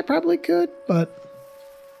trying, I probably could, but...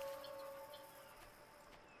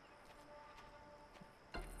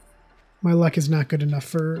 my luck is not good enough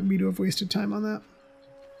for me to have wasted time on that.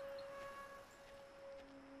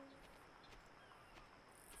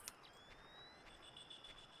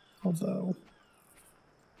 Although...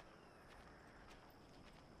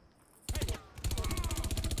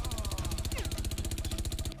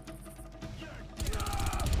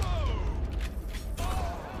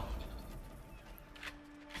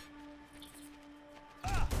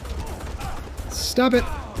 stop it!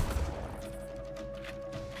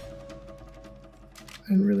 I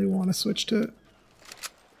didn't really want to switch to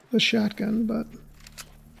the shotgun, but...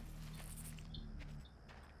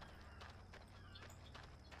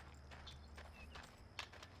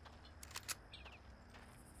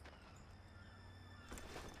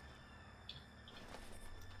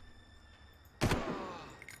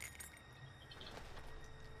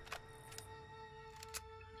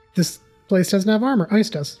 this place doesn't have armor. Ice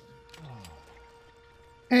does.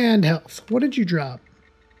 And health. What did you drop?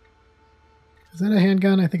 Is that a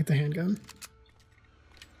handgun? I think it's a handgun.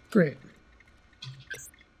 Great.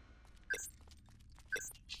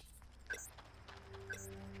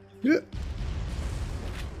 Yeah.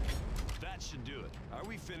 That should do it. Are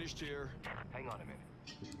we finished here? Hang on a minute.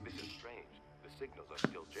 This is strange. The signals are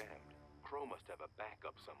still jammed. Crowe must have a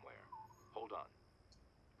backup somewhere. Hold on.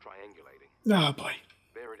 Triangulating. Oh boy.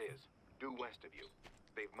 There it is. Due west of you.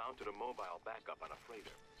 They've mounted a mobile backup on a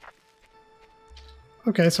freighter.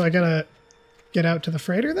 Okay, so I gotta get out to the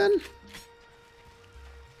freighter then?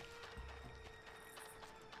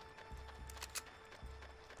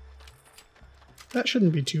 That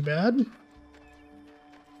shouldn't be too bad.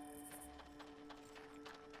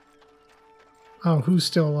 Oh, who's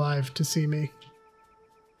still alive to see me?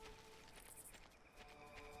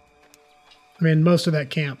 I mean, most of that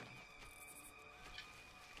camp.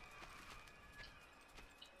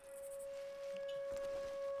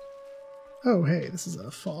 Oh, hey, this is a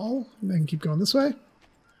fall. I can keep going this way.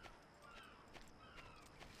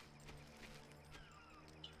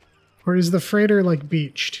 Or is the freighter, like,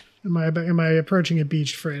 beached? Am I approaching a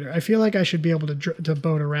beached freighter? I feel like I should be able to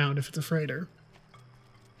boat around if it's a freighter.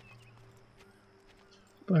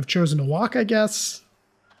 But I've chosen to walk, I guess.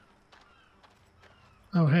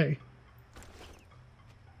 Oh, hey.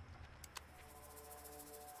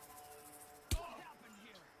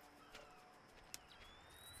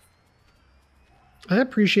 I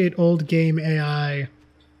appreciate old game AI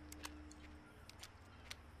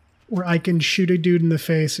where I can shoot a dude in the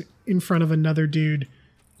face in front of another dude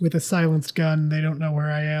with a silenced gun. They don't know where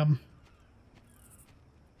I am.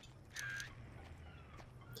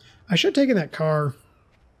 I should have taken that car.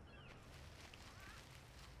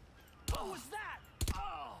 What was that?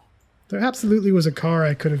 Oh! There absolutely was a car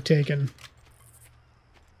I could have taken.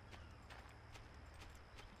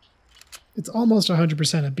 It's almost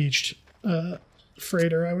 100% a beached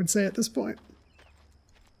freighter, I would say, at this point.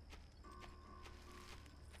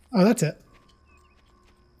 Oh, that's it.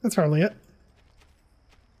 That's hardly it.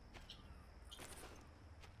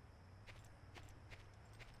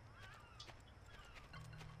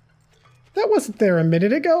 That wasn't there a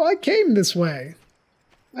minute ago. I came this way.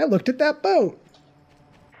 I looked at that boat.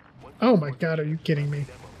 Oh my god, are you kidding me?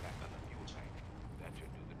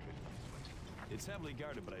 It's heavily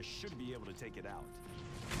guarded, but I should be able to take it out.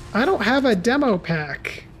 I don't have a demo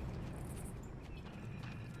pack.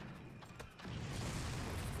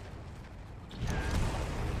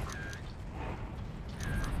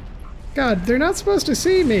 God, they're not supposed to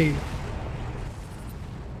see me.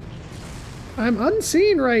 I'm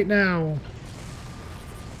unseen right now.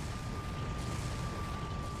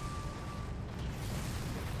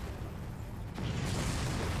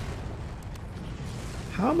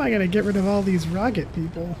 How am I going to get rid of all these rocket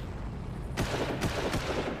people?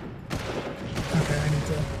 Okay, I need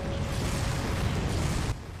to...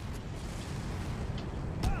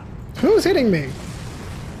 Who's hitting me?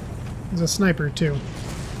 There's a sniper, too.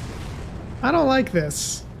 I don't like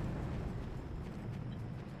this.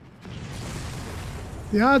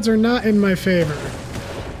 The odds are not in my favor.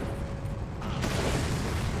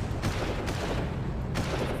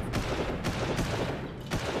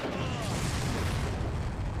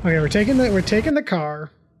 Okay, we're taking the car.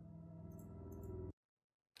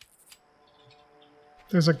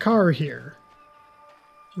 There's a car here.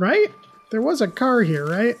 Right? There was a car here,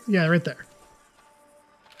 right? Yeah, right there.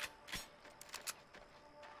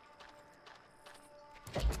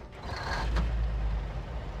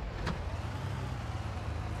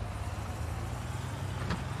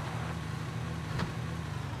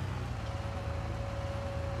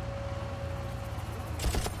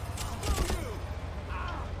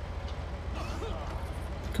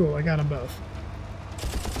 Cool, I got them both.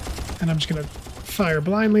 And I'm just gonna fire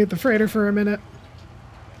blindly at the freighter for a minute.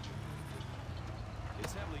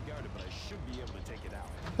 It's heavily guarded, but I should be able to take it out.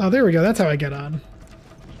 Oh, there we go. That's how I get on.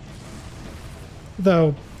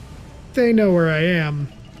 Though, they know where I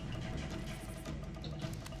am.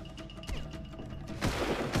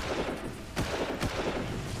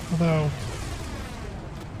 Although,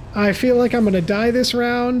 I feel like I'm gonna die this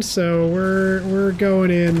round, so we're going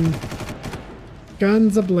in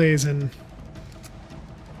guns a-blazing.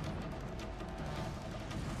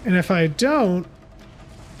 And if I don't,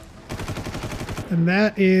 then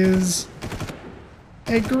that is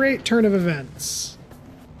a great turn of events.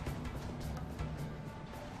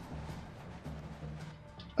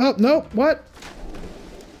 Oh, no, what?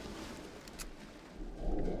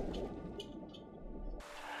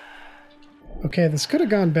 Okay, this could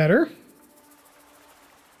have gone better.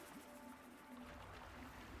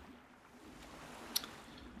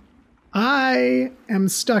 I am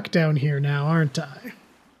stuck down here now, aren't I?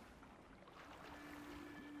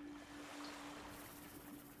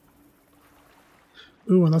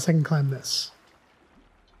 Ooh, unless I can climb this.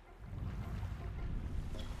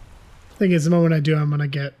 Thing is, the moment I do, I'm gonna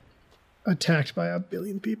get attacked by 1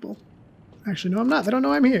 billion people. Actually, no, I'm not. They don't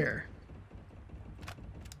know I'm here.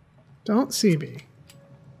 Don't see me.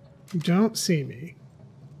 You don't see me.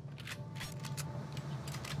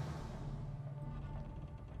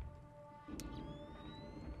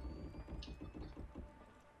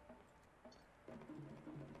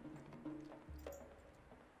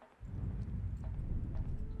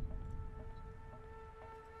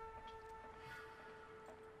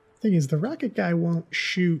 Thing is, the rocket guy won't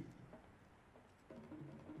shoot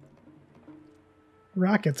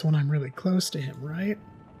rockets when I'm really close to him, right?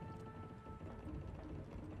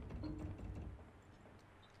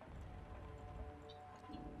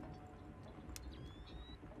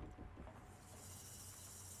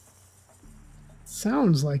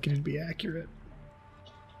 Sounds like it'd be accurate.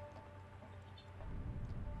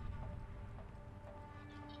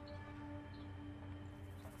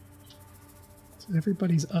 So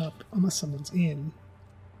everybody's up, unless someone's in.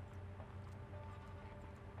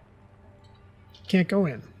 Can't go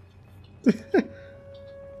in.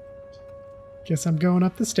 Guess I'm going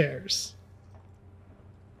up the stairs.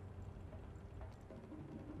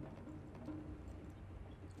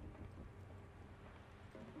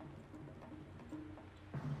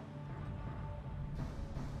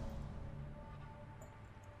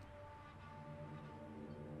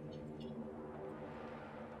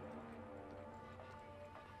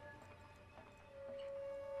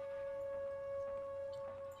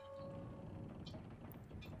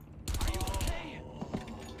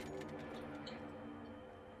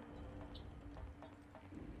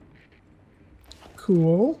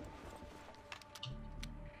 Cool.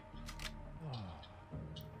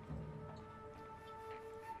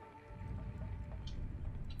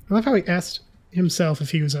 I love how he asked himself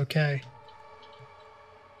if he was okay.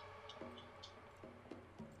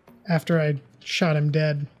 After I shot him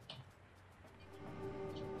dead.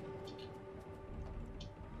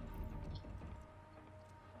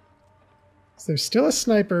 So there's still a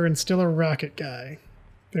sniper and still a rocket guy.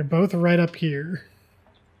 They're both right up here.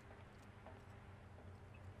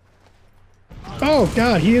 Oh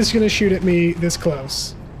god, he is going to shoot at me this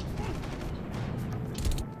close.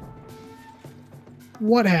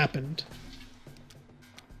 What happened?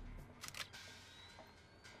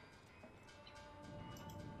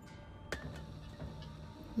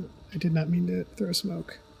 I did not mean to throw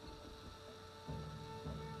smoke.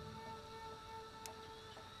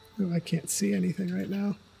 Oh, I can't see anything right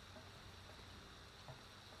now.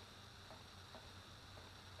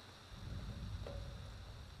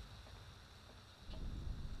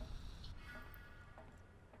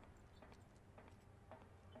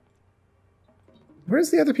 Where's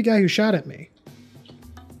the other guy who shot at me?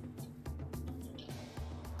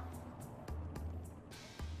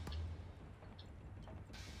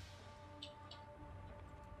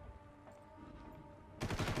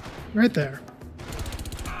 Right there.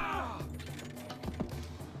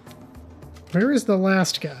 Where is the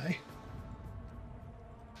last guy?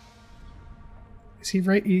 Is he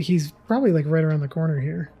right? He's probably like right around the corner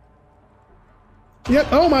here. Yep.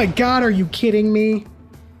 Oh my god, are you kidding me?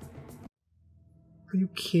 Are you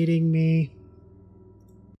kidding me?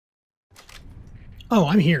 Oh,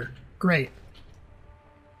 I'm here. Great.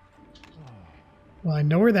 Well, I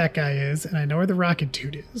know where that guy is, and I know where the rocket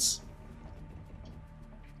dude is.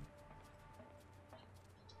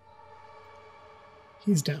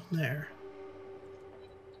 He's down there.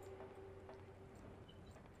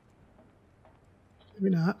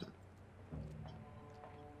 Maybe not.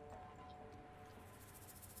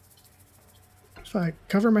 If I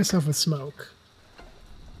cover myself with smoke.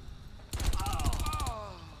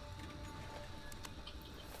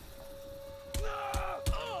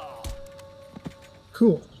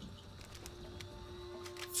 Cool.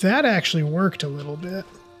 That actually worked a little bit.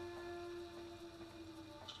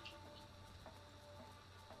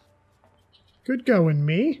 Good going,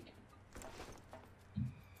 me.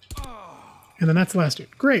 And then that's the last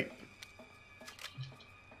dude. Great.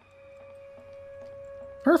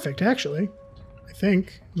 Perfect, actually. I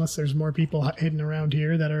think. Unless there's more people hidden around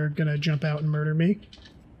here that are gonna jump out and murder me.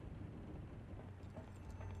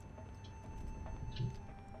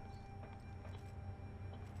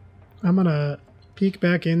 I'm gonna peek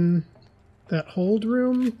back in that hold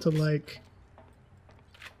room to, like,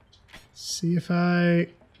 see if I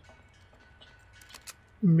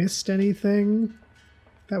missed anything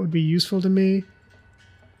that would be useful to me,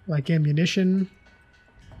 like ammunition.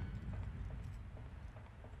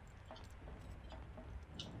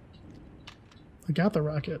 I got the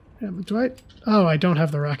rocket. Yeah, but do I? Oh, I don't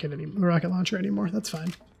have the rocket the rocket launcher anymore. That's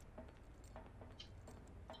fine.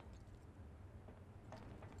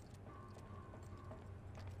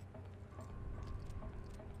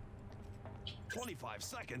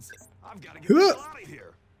 Seconds. I've got to get this out of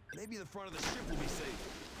here. Maybe the front of the ship will be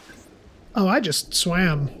safe. Oh, I just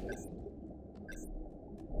swam.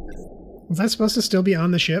 Was I supposed to still be on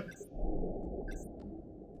the ship?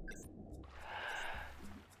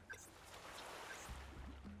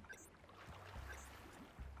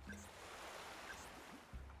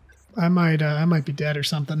 I might be dead or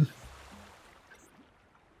something.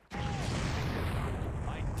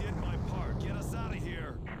 I did my part. Get us out of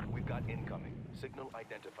here. We've got incoming. Signal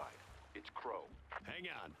identified. It's Crowe. Hang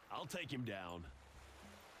on. I'll take him down.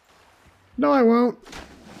 No, I won't.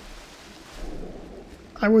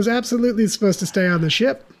 I was absolutely supposed to stay on the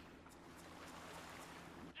ship.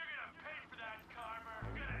 You're gonna pay for that, Carver.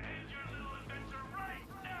 I'm gonna end your little adventure right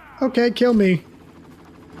now. Okay, kill me.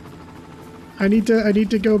 I need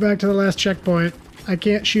to go back to the last checkpoint. I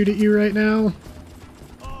can't shoot at you right now.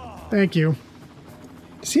 Thank you.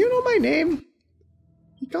 Does he know my name?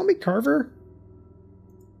 He call me Carver?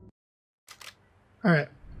 Alright.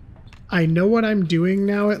 I know what I'm doing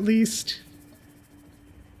now, at least.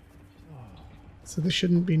 So this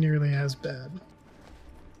shouldn't be nearly as bad.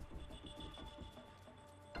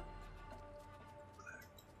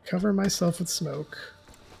 Cover myself with smoke.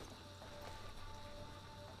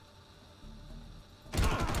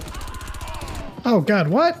 Oh god,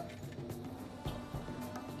 what?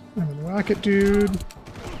 I'm a rocket dude.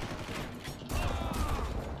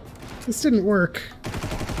 This didn't work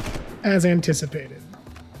as anticipated.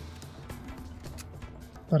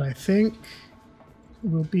 But I think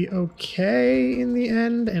will be okay in the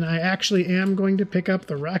end, and I actually am going to pick up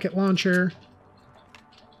the rocket launcher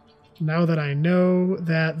now that I know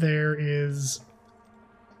that there is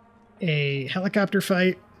a helicopter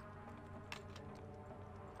fight.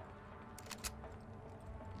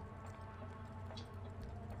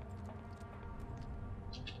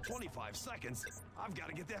 Seconds. I've got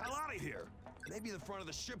to get the hell out of here. Maybe the front of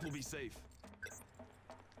the ship will be safe.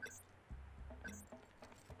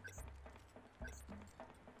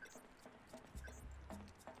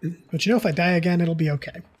 But you know, if I die again, it'll be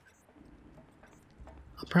okay.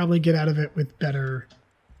 I'll probably get out of it with better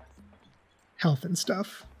health and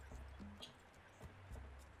stuff.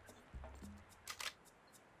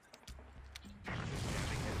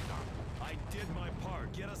 I did my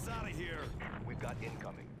part. Get us out of here. We've got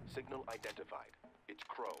incoming. Signal identified. It's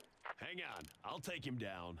Crowe. Hang on. I'll take him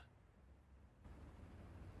down.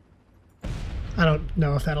 I don't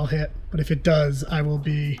know if that'll hit, but if it does, I will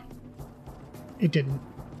be... It didn't.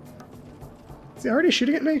 Is he already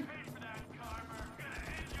shooting at me?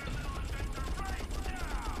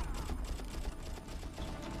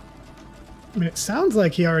 I mean, it sounds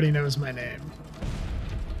like he already knows my name.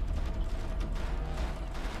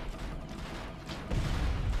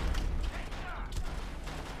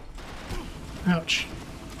 Ouch.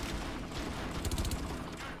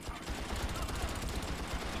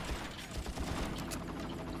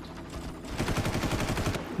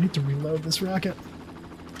 I need to reload this rocket.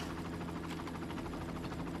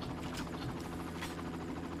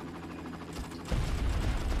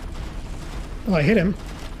 Oh, I hit him.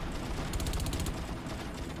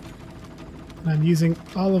 I'm using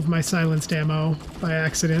all of my silenced ammo by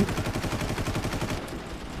accident.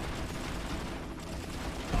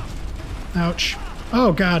 Ouch.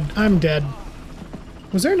 Oh god, I'm dead.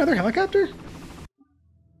 Was there another helicopter?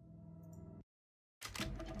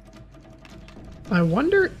 I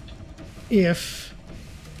wonder if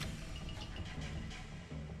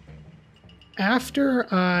after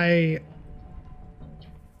I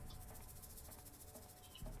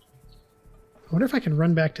wonder if I can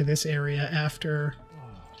run back to this area after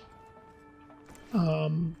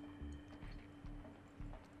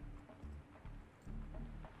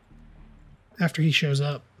after he shows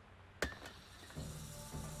up.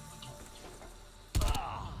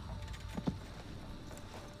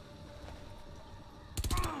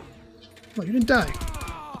 Well, you didn't die.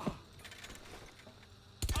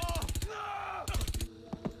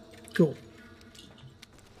 Cool.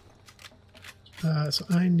 So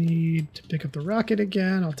I need to pick up the rocket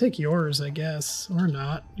again. I'll take yours, I guess. Or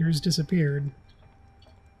not. Yours disappeared.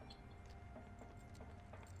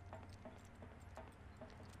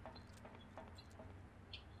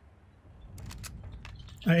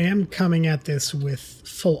 I am coming at this with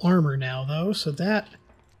full armor now, though, so that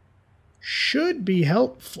should be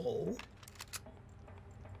helpful.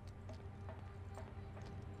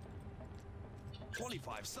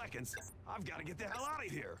 25 seconds. I've got to get the hell out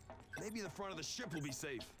of here. Maybe the front of the ship will be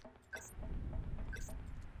safe.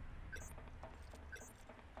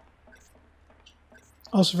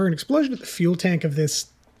 Also, for an explosion at the fuel tank of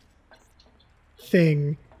this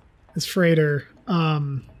thing, this freighter,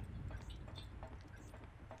 well,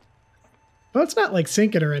 it's not like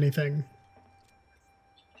sinking or anything.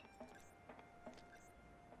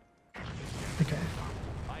 Okay.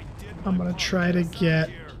 I'm gonna try to get...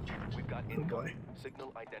 We've got Oh boy. incoming.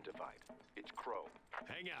 Signal identified. It's Crowe.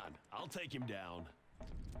 Hang on. I'll take him down.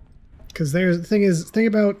 Because there's the thing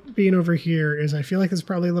about being over here is I feel like there's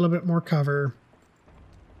probably a little bit more cover.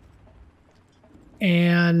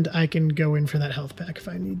 And I can go in for that health pack if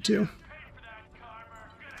I need to.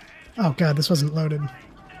 Oh god, this wasn't loaded.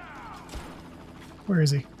 Where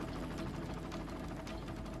is he?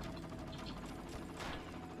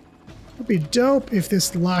 It'd be dope if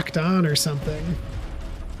this locked on or something.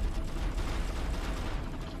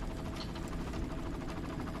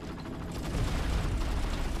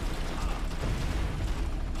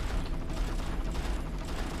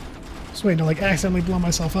 Just waiting to like accidentally blow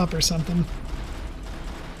myself up or something.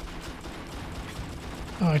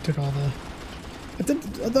 Oh, I took all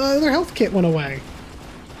the other health kit went away.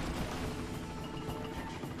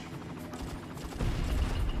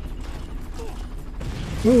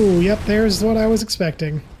 Ooh, yep, there's what I was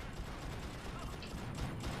expecting.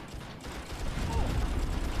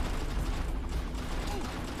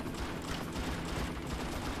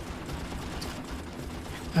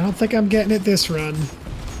 I don't think I'm getting it this run.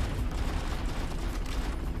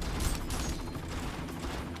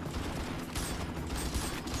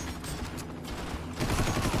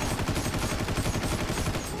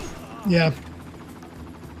 Yeah.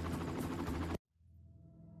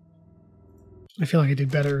 I feel like I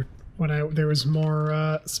did better when there was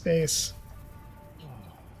more space.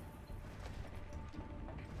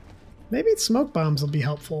 Maybe smoke bombs will be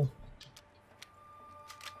helpful.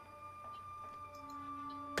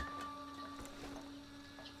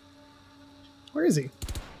 Where is he?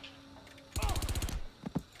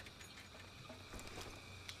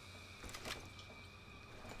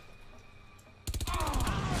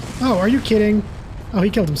 Oh, are you kidding? Oh, he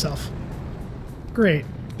killed himself. Great.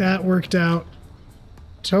 That worked out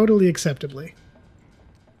totally acceptably.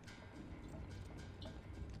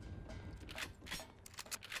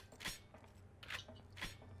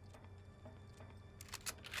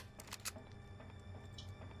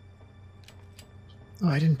 Oh,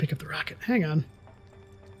 I didn't pick up the rocket. Hang on.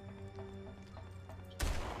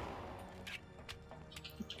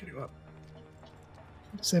 Get you up.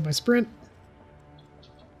 Save my sprint.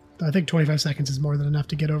 I think 25 seconds is more than enough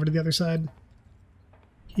to get over to the other side.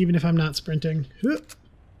 Even if I'm not sprinting.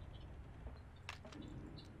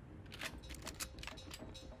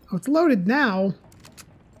 Oh, it's loaded now.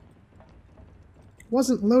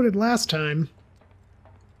 Wasn't loaded last time.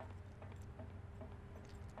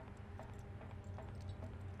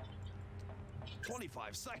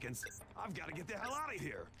 Seconds. I've got to get the hell out of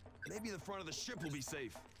here. Maybe the front of the ship will be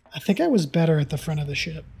safe. I think I was better at the front of the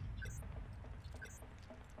ship.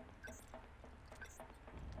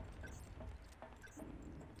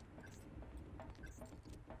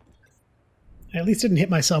 I at least didn't hit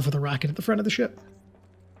myself with a rocket at the front of the ship.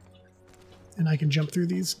 And I can jump through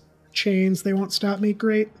these chains. They won't stop me.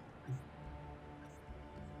 Great.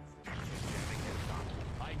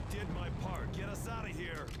 I did my part. Get us out of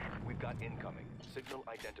here. We've got incoming. Signal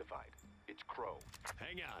identified. It's Crowe.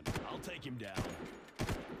 Hang on. I'll take him down.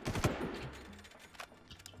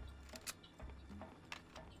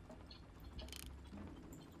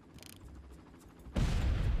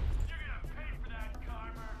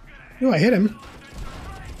 Ooh, I hit him.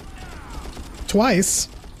 Twice.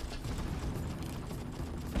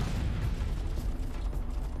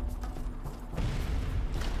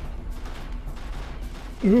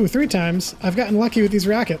 Ooh, 3 times. I've gotten lucky with these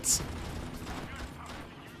rockets.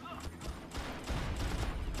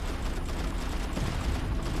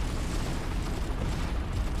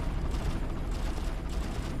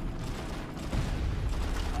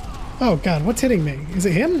 Oh god, what's hitting me? Is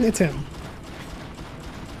it him? It's him.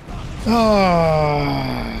 Oh.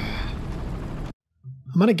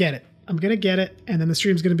 I'm gonna get it. I'm gonna get it, and then the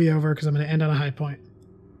stream's gonna be over because I'm gonna end on a high point.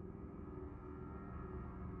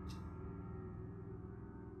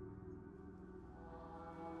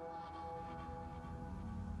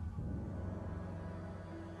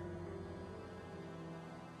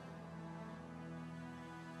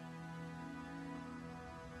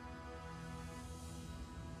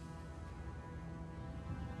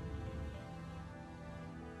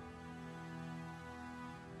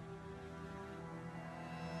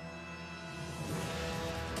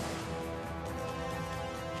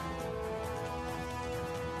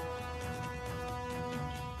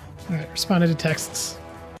 Alright, responded to texts.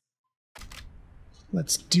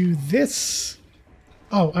 Let's do this.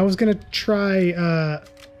 Oh, I was gonna try,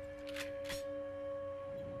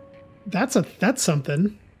 That's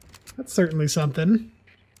something. That's certainly something.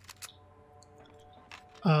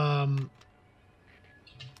 I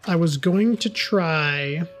was going to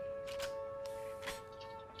try...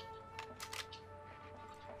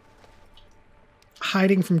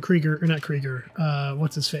 hiding from Krieger, or not Krieger,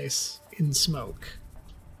 what's his face? In smoke.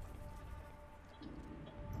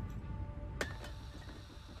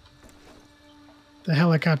 The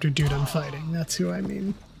helicopter dude I'm fighting, that's who I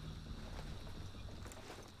mean.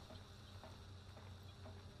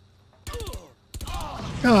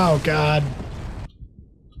 Oh, God.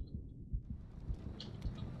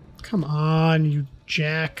 Come on, you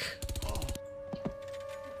jack.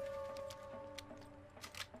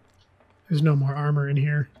 There's no more armor in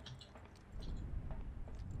here.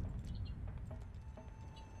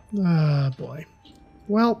 Ah, boy.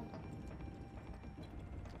 Well...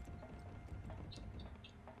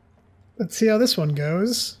 let's see how this one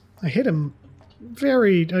goes. I hit him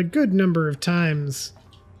a good number of times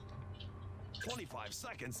 25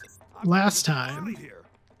 seconds. last Out time. of here.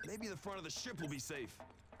 Maybe the front of the ship will be safe.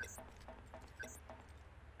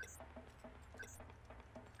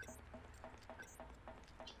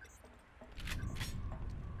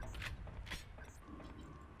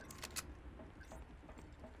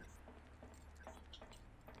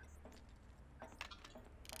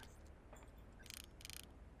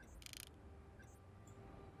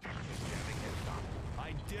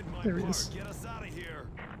 I did my There he part. is. Get us out of here.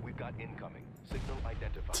 We've got incoming. Signal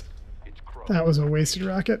identified. It's Crowe. That was a wasted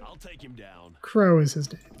rocket. I'll take him down. Crowe is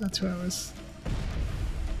his name. That's who I was.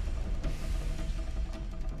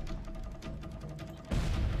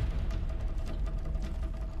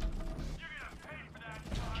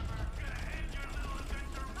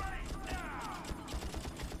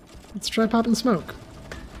 Let's try popping smoke.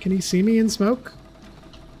 Can he see me in smoke?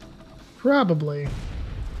 Probably.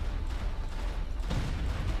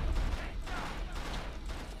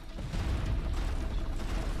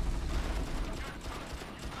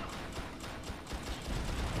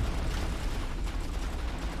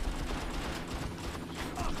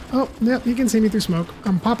 Oh, yep, you can see me through smoke.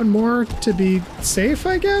 I'm popping more to be safe,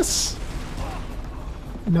 I guess?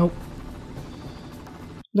 Nope.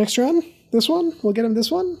 Next run? This one? We'll get him this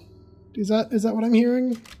one? Is that what I'm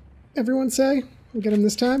hearing everyone say? We'll get him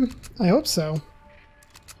this time? I hope so.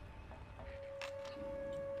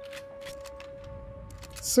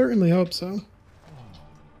 Certainly hope so.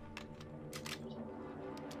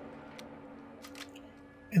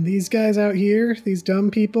 And these guys out here, these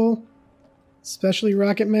dumb people, especially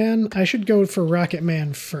Rocket Man, I should go for Rocket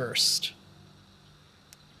Man first.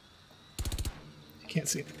 I can't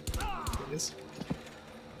see it. There it is.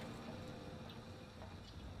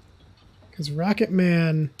 Because Rocket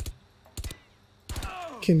Man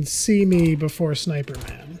can see me before Sniper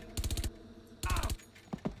Man.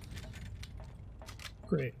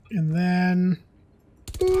 Great. And then...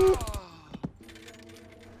 boop.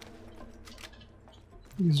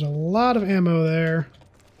 Used a lot of ammo there.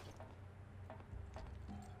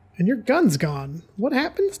 And your gun's gone. What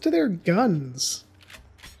happens to their guns?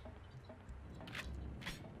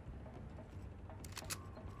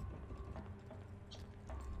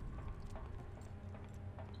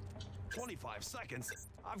 Seconds.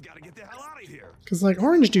 I've got to get the hell out of here. Because, like,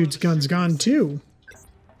 Orange Dude's gun's gone, too.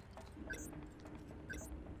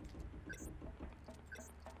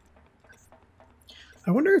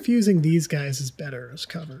 I wonder if using these guys is better as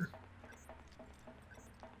cover.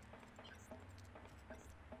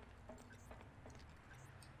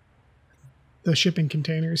 The shipping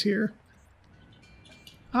containers here.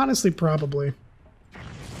 Honestly, probably.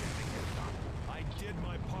 I did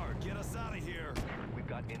my part. Get us out of here. We've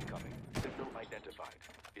got incoming. Signal identified.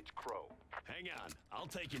 It's Crowe. Hang on. I'll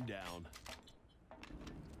take him down.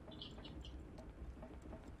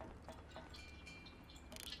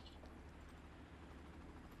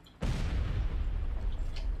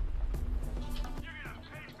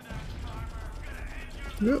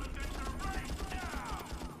 Yep.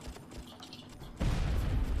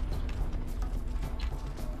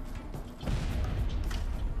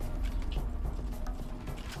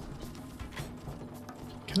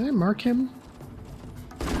 Can I mark him?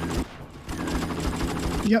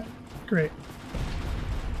 Yep, great.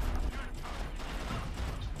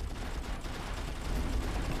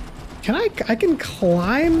 I can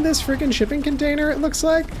climb this freaking shipping container, it looks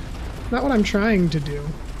like? Not what I'm trying to do.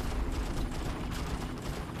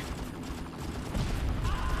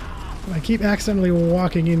 I keep accidentally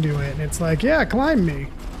walking into it, and it's like, yeah, climb me.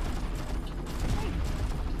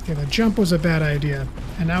 Okay, the jump was a bad idea,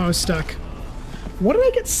 and now I was stuck. What did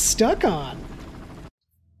I get stuck on?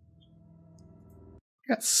 I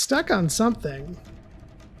got stuck on something.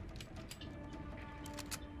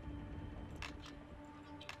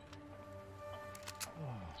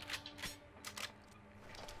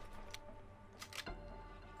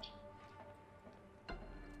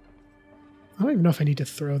 I don't even know if I need to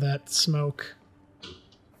throw that smoke.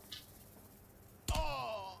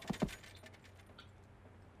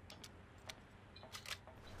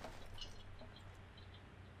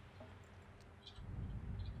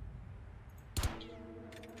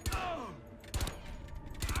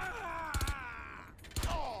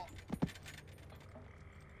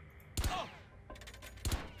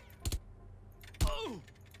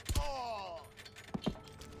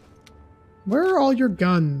 Where are all your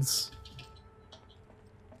guns?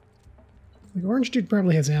 The Orange Dude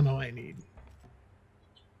probably has ammo I need.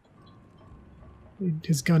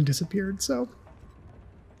 His gun disappeared, so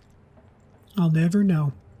I'll never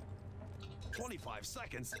know. 25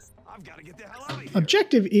 seconds. I've got to get the hell out of here.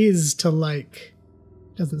 Objective is to, like,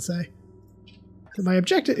 doesn't say. My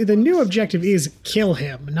objective, the new objective is kill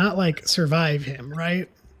him, not like survive him, right?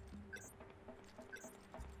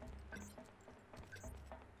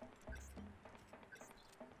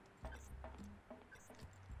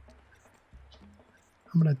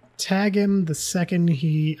 I'm gonna tag him the second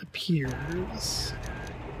he appears.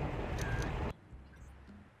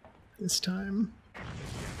 This time.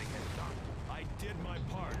 I did my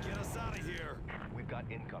part. Get us out of here. We've got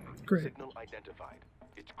incoming. Great. Signal identified.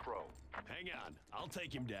 It's Crowe. Hang on. I'll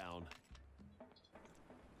take him down.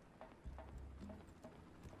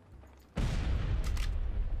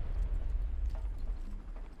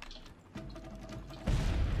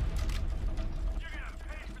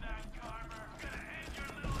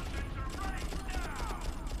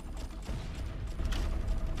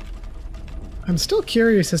 I'm still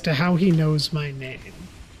curious as to how he knows my name.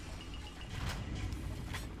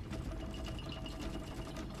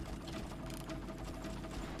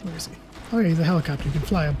 Where is he? Oh yeah, he's a helicopter. He can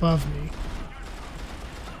fly above me.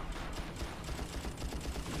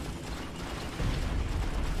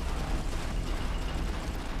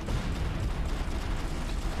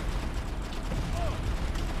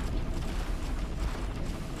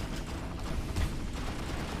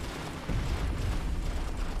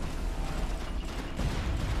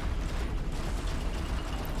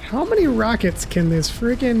 How many rockets can this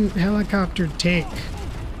friggin' helicopter take?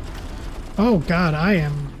 Oh god, I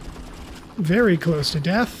am very close to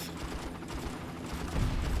death.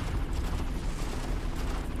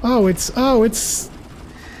 Oh, it's...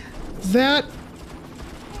 That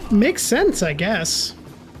makes sense, I guess.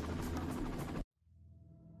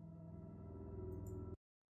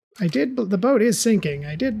 The boat is sinking.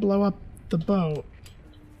 I did blow up the boat.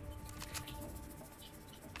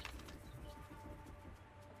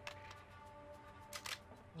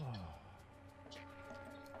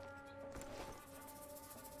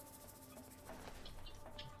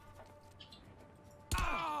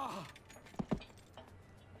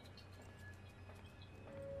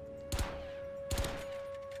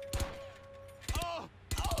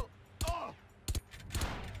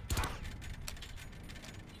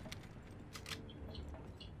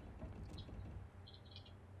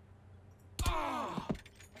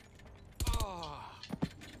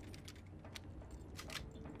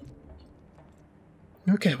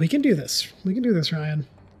 Okay, we can do this. We can do this, Ryan.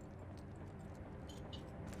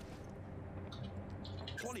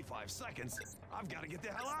 25 seconds? I've got to get the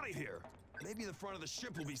hell out of here. Maybe the front of the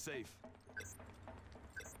ship will be safe.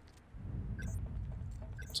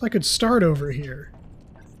 So I could start over here.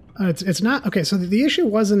 It's not... Okay, so the issue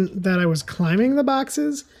wasn't that I was climbing the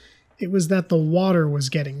boxes. It was that the water was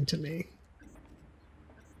getting to me.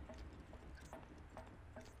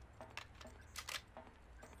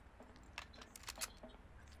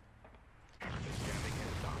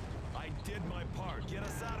 I did my part. Get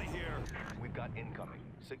us out of here. We've got incoming.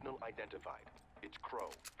 Signal identified. It's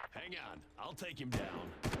Crowe. Hang on. I'll take him down.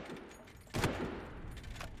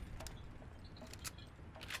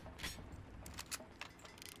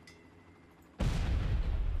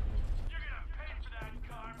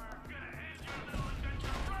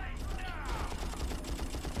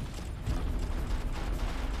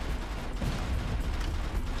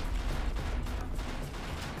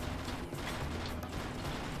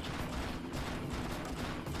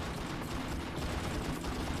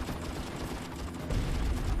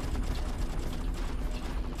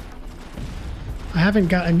 I haven't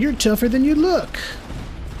gotten you're tougher than you look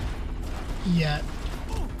yet.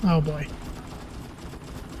 Oh boy.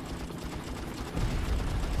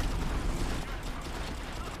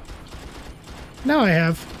 Now I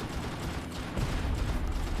have.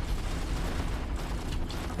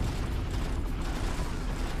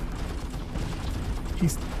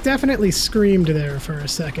 He's definitely screamed there for a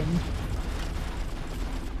second.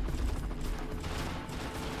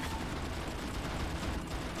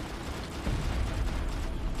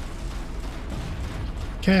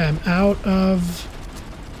 Okay, I'm out of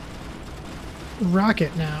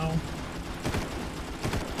rocket now.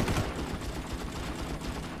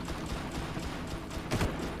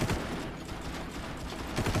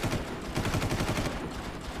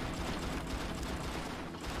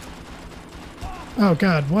 Oh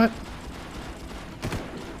god, what?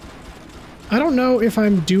 I don't know if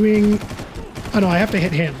I'm doing... Oh no, I have to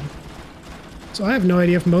hit him. So I have no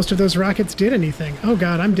idea if most of those rockets did anything. Oh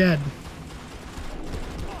god, I'm dead.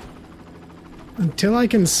 Until I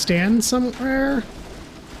can stand somewhere?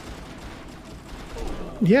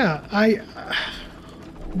 Yeah,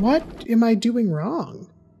 what am I doing wrong?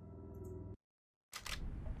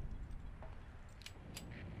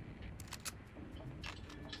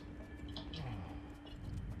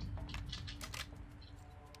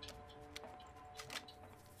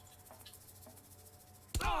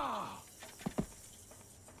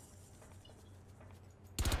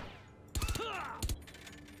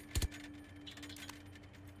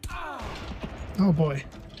 Oh boy.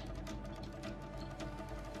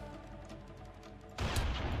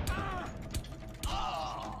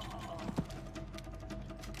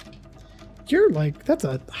 You're like, that's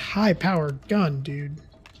a high-powered gun, dude.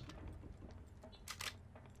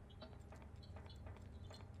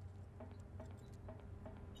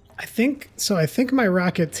 I think my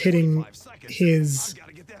rocket's hitting his... I've got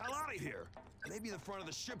to get the hell out of here. Maybe the front of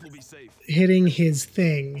the ship will be safe. Hitting his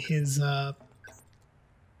thing, his,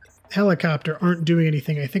 helicopter aren't doing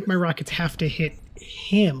anything. I think my rockets have to hit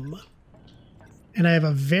him. And I have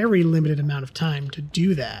a very limited amount of time to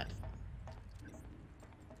do that.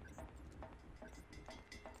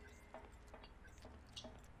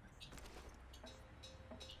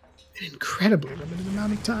 An incredibly limited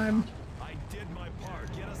amount of time. I did my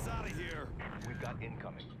part. Get us out of here. We've got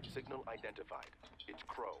incoming. Signal identified. It's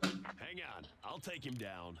Crowe. Hang on. I'll take him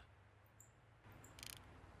down.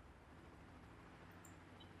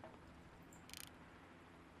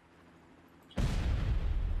 You're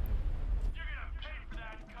gonna pay for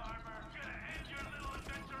that, Carver. I'm gonna end your little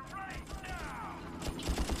adventure right now!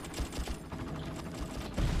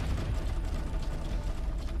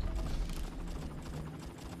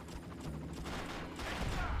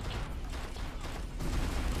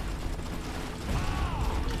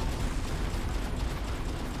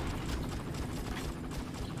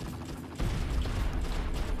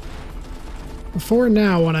 Before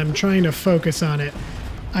now, when I'm trying to focus on it,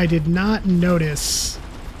 I did not notice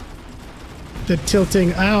the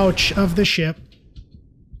tilting, ouch, of the ship.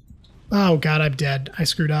 Oh god, I'm dead. I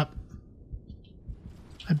screwed up.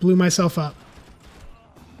 I blew myself up.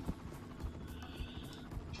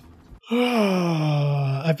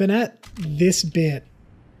 I've been at this bit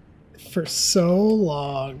for so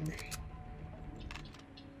long.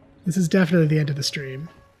 This is definitely the end of the stream.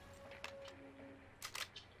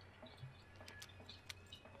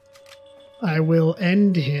 I will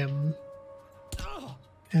end him,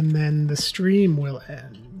 and then the stream will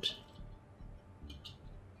end.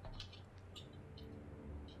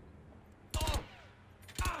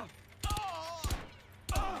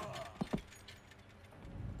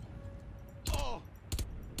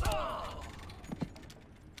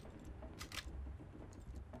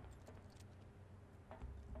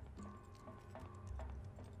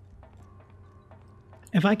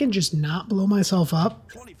 If I can just not blow myself up,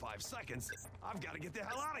 25 seconds. I've got to get the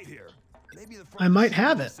hell out of here. Maybe the I might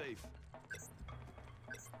have it. Safe.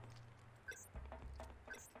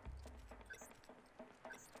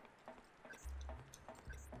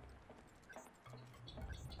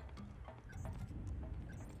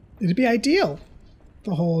 It'd be ideal.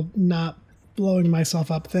 The whole not blowing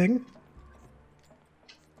myself up thing.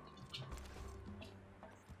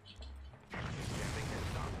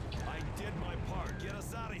 I did my part. Get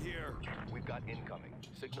us out of here. We've got incoming.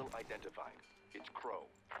 Signal identified. It's Crowe.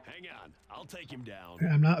 Hang on. I'll take him down.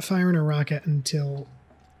 I'm not firing a rocket until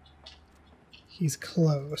he's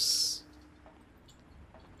close.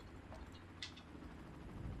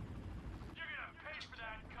 You're gonna pay for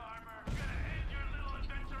that, Carver. I'm gonna end your little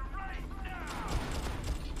adventure right now!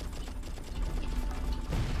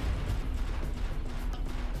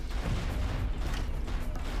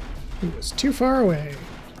 He was too far away.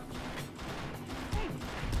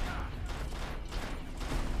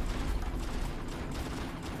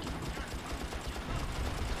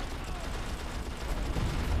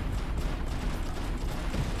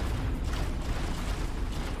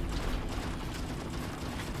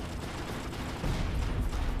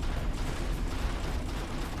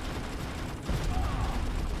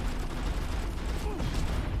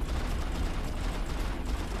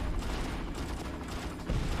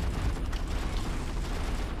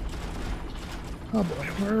 Oh boy,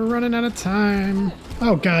 we're running out of time.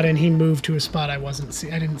 Oh god, and he moved to a spot I didn't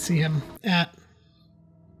see him at.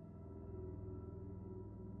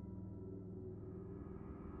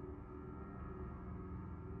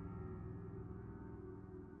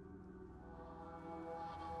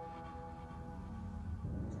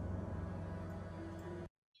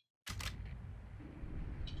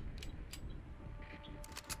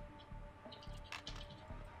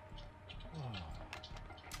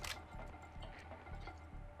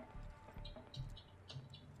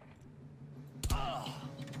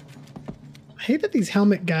 I hate that these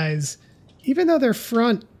helmet guys, even though they're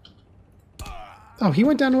front... Oh, he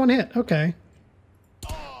went down to one hit. Okay.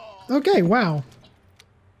 Okay, wow.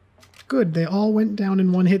 Good, they all went down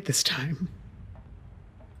in one hit this time.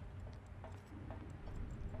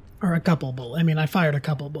 Or a couple bullets. I mean, I fired a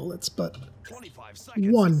couple bullets, but 25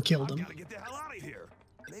 seconds. one killed I've him. got to get the hell out of here.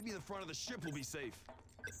 Maybe the front of the ship will be safe.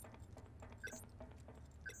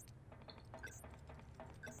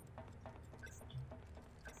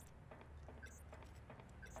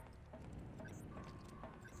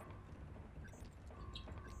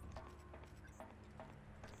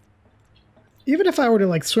 Even if I were to,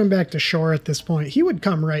 like, swim back to shore at this point, he would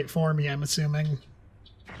come right for me, I'm assuming.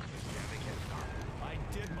 I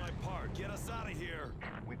did my part. Get us out of here.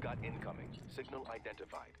 We've got incoming. Signal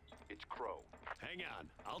identified. It's Crowe. Hang on.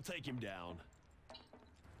 I'll take him down.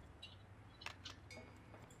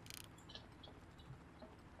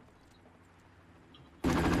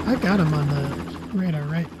 I got him on the radar,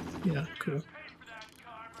 right? Yeah, cool. Pay for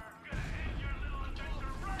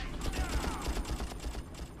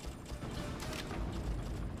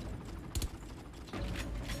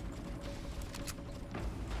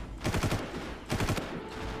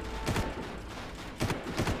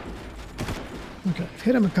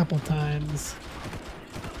hit him a couple times.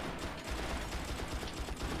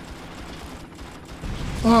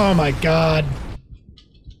 Oh my god.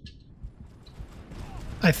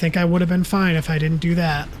 I think I would have been fine if I didn't do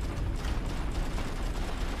that.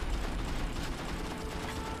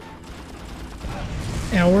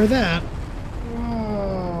 Or that.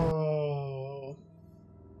 Whoa.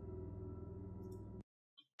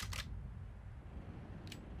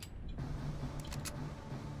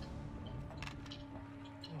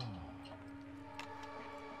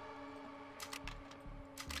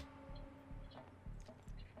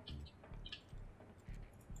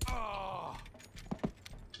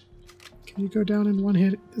 Can you go down in one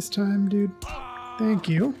hit this time, dude? Thank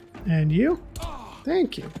you. And you?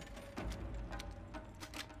 Thank you.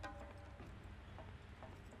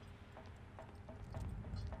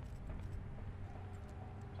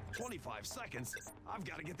 Seconds. I've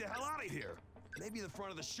got to get the hell out of here. Maybe the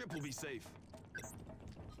front of the ship will be safe.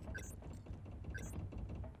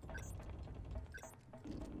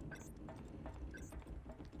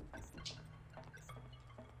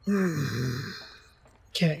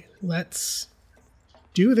 Okay, let's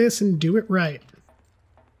do this and do it right.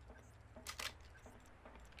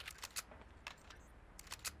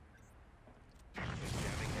 I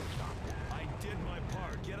did my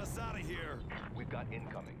part. Get us out of here. We've got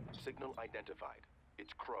incoming. Signal identified.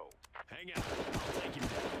 It's Crowe. Hang out. I'll take him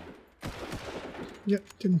down. Yep,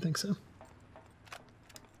 didn't think so. You're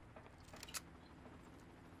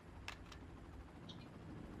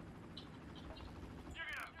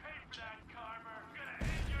gonna pay for that, Carver. I'm gonna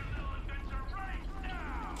end your little adventure right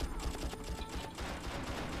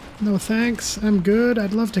now. No thanks, I'm good.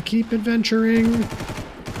 I'd love to keep adventuring.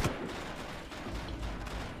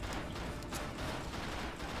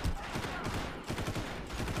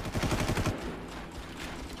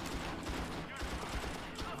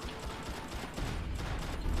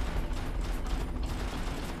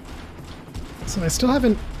 So I still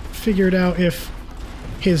haven't figured out if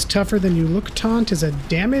his tougher than you look taunt is a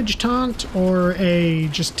damage taunt or a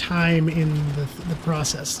just time in the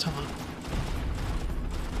process taunt.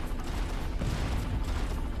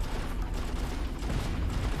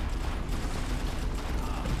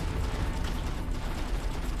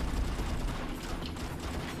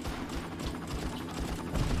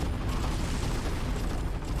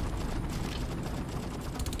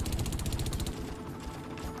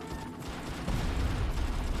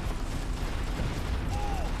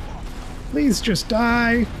 Please just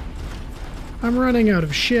die. I'm running out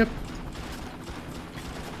of ship.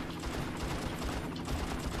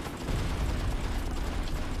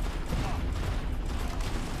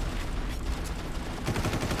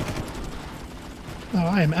 Oh,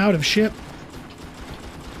 I am out of ship.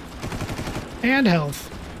 And health.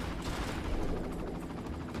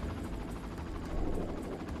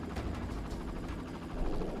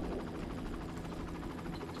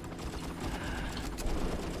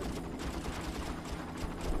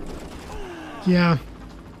 Yeah.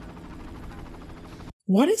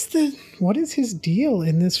 What is his deal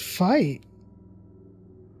in this fight?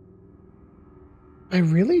 I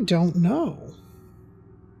really don't know.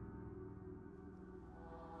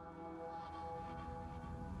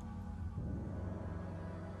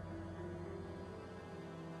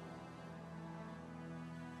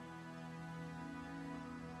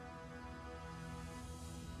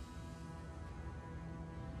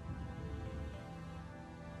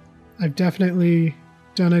 I've definitely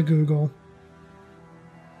done a Google.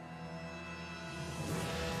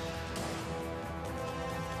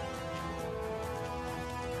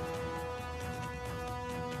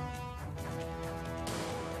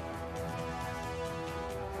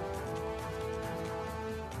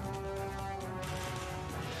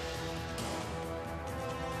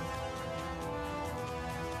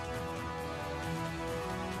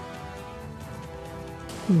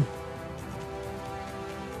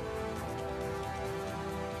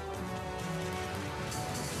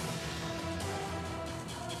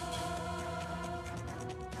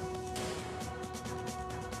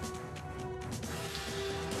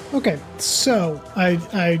 Okay, so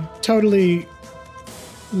I totally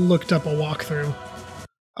looked up a walkthrough,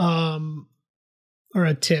 or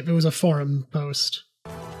a tip. It was a forum post,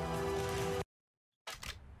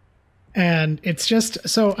 and it's just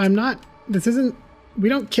so I'm not. This isn't. We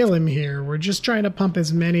don't kill him here. We're just trying to pump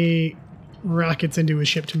as many rockets into his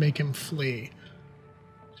ship to make him flee.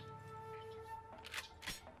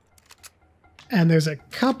 And there's a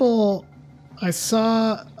couple. I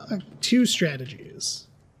saw two strategies.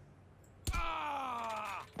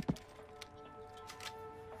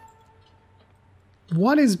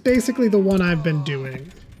 One is basically the one I've been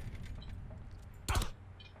doing.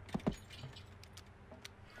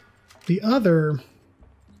 The other...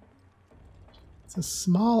 It's a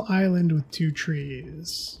small island with 2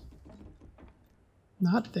 trees.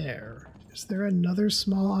 Not there. Is there another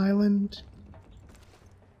small island?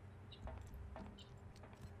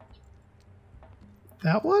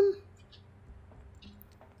 That one?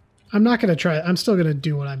 I'm not going to try. I'm still going to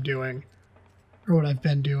do what I'm doing. Or what I've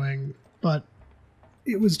been doing. But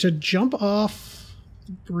it was to jump off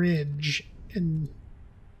the bridge and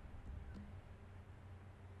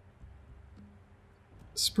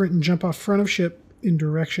sprint and jump off front of ship in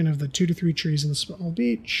direction of the 2 to 3 trees in the small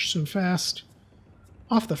beach. So fast.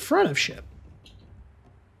 Off the front of ship.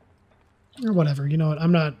 Or whatever. You know what?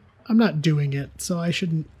 I'm not doing it, so I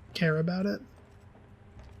shouldn't care about it.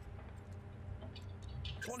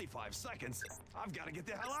 25 seconds? I've got to get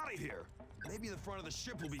the hell out of here. Maybe the front of the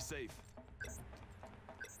ship will be safe.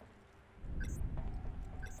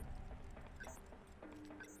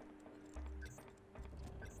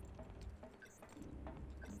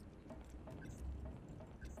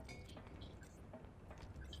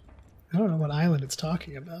 I don't know what island it's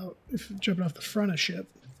talking about. If jumping off the front of ship.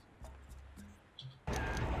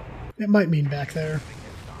 It might mean back there.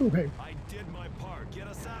 Oh, hey. I did my part. Get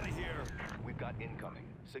us out of here. We've got incoming.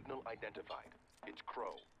 Signal identified. It's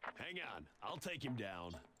Crowe. Hang on. I'll take him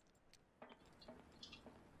down.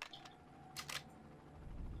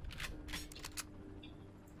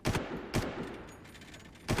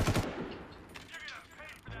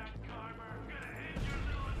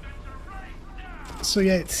 So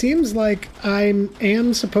yeah, it seems like I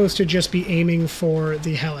am supposed to just be aiming for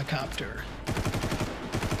the helicopter.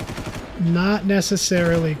 Not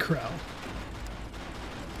necessarily Crowe.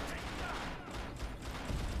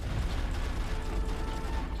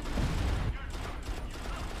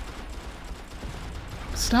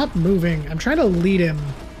 Stop moving. I'm trying to lead him.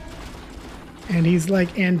 And he's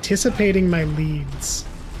like anticipating my leads.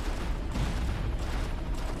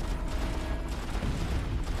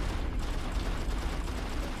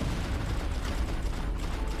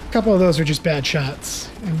 A couple of those are just bad shots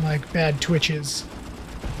and like bad twitches.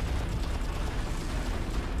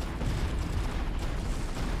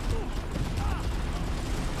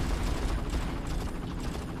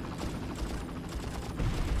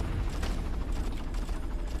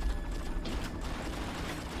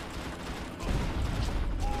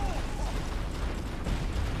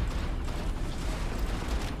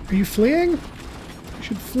 Are you fleeing? You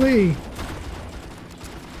should flee.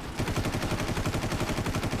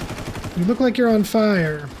 You look like you're on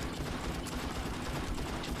fire.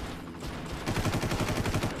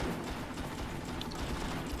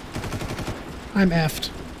 I'm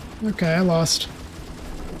effed. Okay, I lost.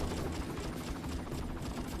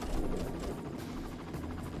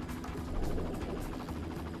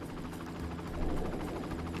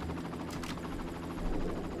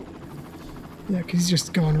 Yeah, because he's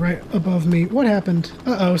just going right above me. What happened?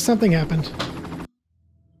 Uh-oh, something happened.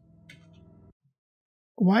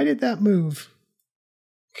 Why did that move?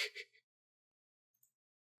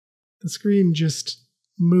 The screen just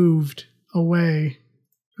moved away.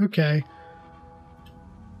 Okay.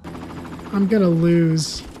 I'm gonna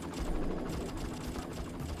lose.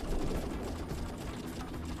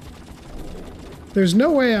 There's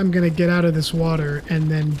no way I'm gonna get out of this water and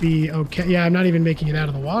then be okay. Yeah, I'm not even making it out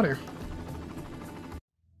of the water.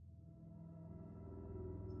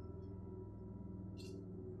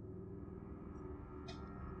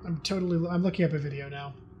 I'm looking up a video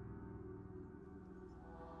now.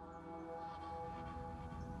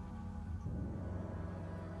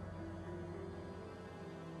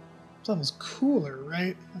 This level's cooler,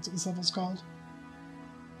 right? That's what this level's called.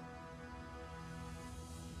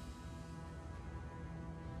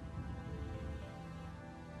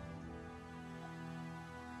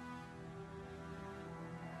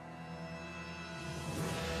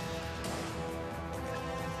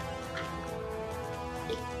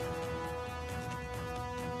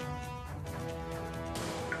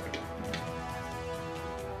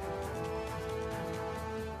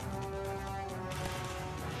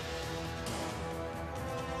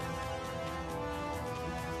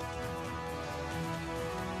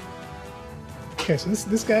 Okay, so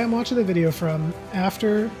this guy I'm watching the video from,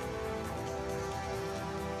 after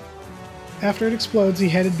it explodes, he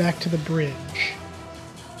headed back to the bridge.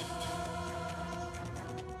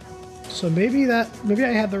 So maybe I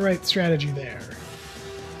had the right strategy there.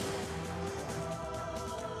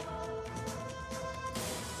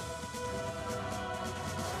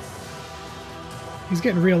 He's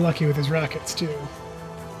getting real lucky with his rockets too.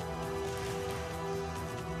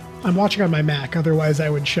 I'm watching on my Mac, otherwise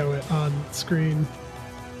I would show it on screen.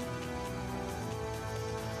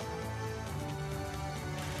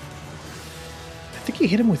 think he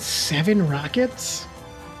hit him with 7 rockets?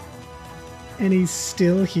 And he's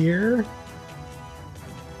still here?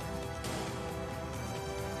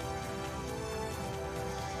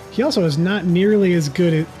 He also is not nearly as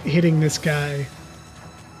good at hitting this guy.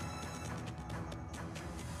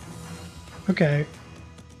 Okay.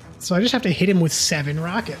 So I just have to hit him with 7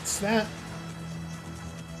 rockets. That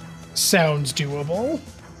sounds doable.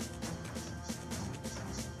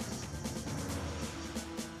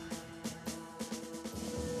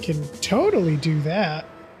 Can totally do that.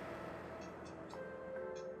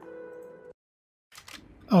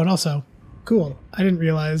 Oh, and also, cool. I didn't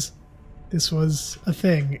realize this was a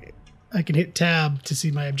thing. I can hit tab to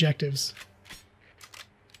see my objectives.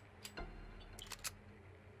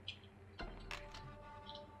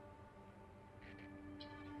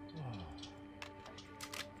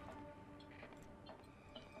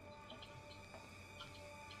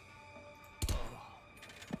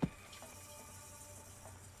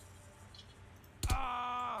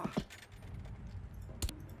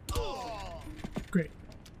 Great.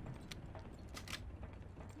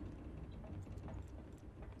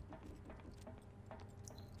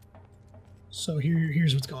 So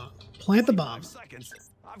here's what's going on. Plant the bomb. 5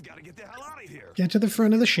 seconds. I've got to get the hell out of here. Get to the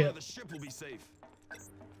front of the ship. The ship will be safe.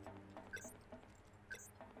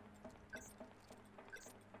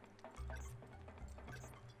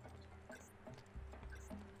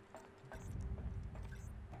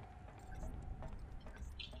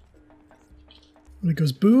 When it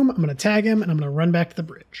goes boom, I'm going to tag him and I'm going to run back to the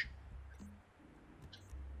bridge.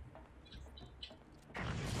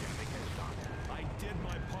 I did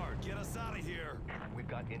my part. Get us out of here. We've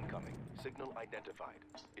got incoming. Signal identified.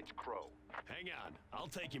 It's Crowe. Hang on. I'll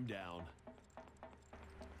take him down.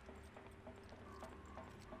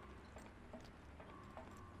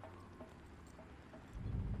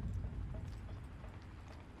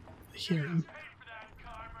 I hear him.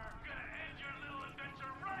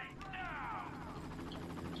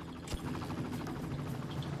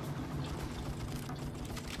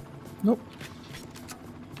 Nope.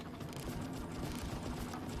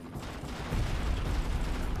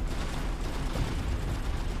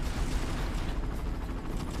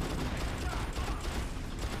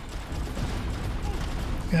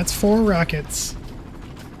 That's 4 rockets.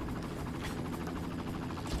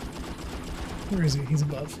 Where is he? He's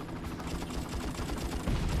above.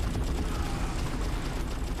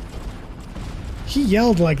 He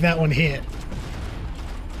yelled like that one hit.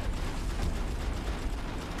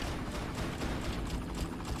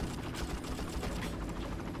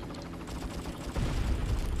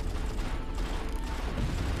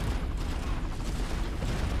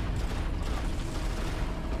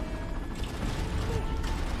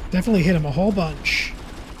 Definitely hit him a whole bunch.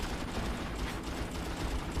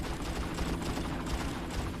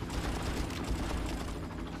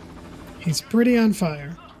 He's pretty on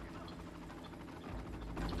fire.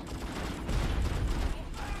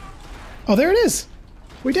 Oh, there it is!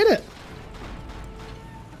 We did it!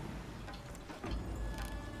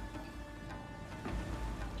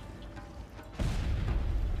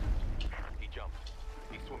 He jumped.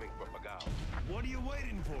 He's swimming for Magao. What are you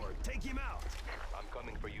waiting for? Take him out. I'm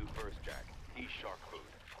coming for you first, Jack. He's shark food.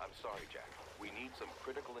 I'm sorry, Jack. We need some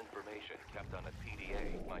critical information kept on a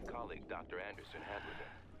PDA my colleague Dr. Anderson had with him.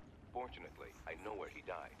 Fortunately, I know where he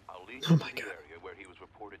died. I'll lead you to the area where he was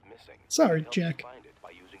reported missing. Sorry, Help you Jack. find it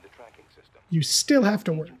by using the tracking system. You still have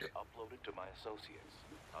to I need you work. upload it to my associates.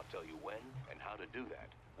 I'll tell you when and how to do that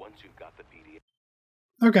once you've got the PDA.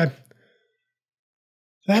 Okay.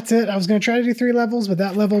 That's it. I was going to try to do 3 levels, but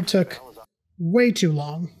that level took way too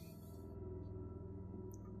long.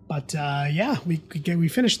 But yeah, we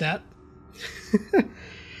finished that.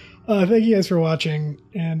 Thank you guys for watching,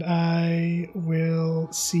 and I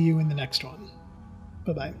will see you in the next one.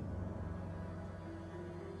 Bye-bye.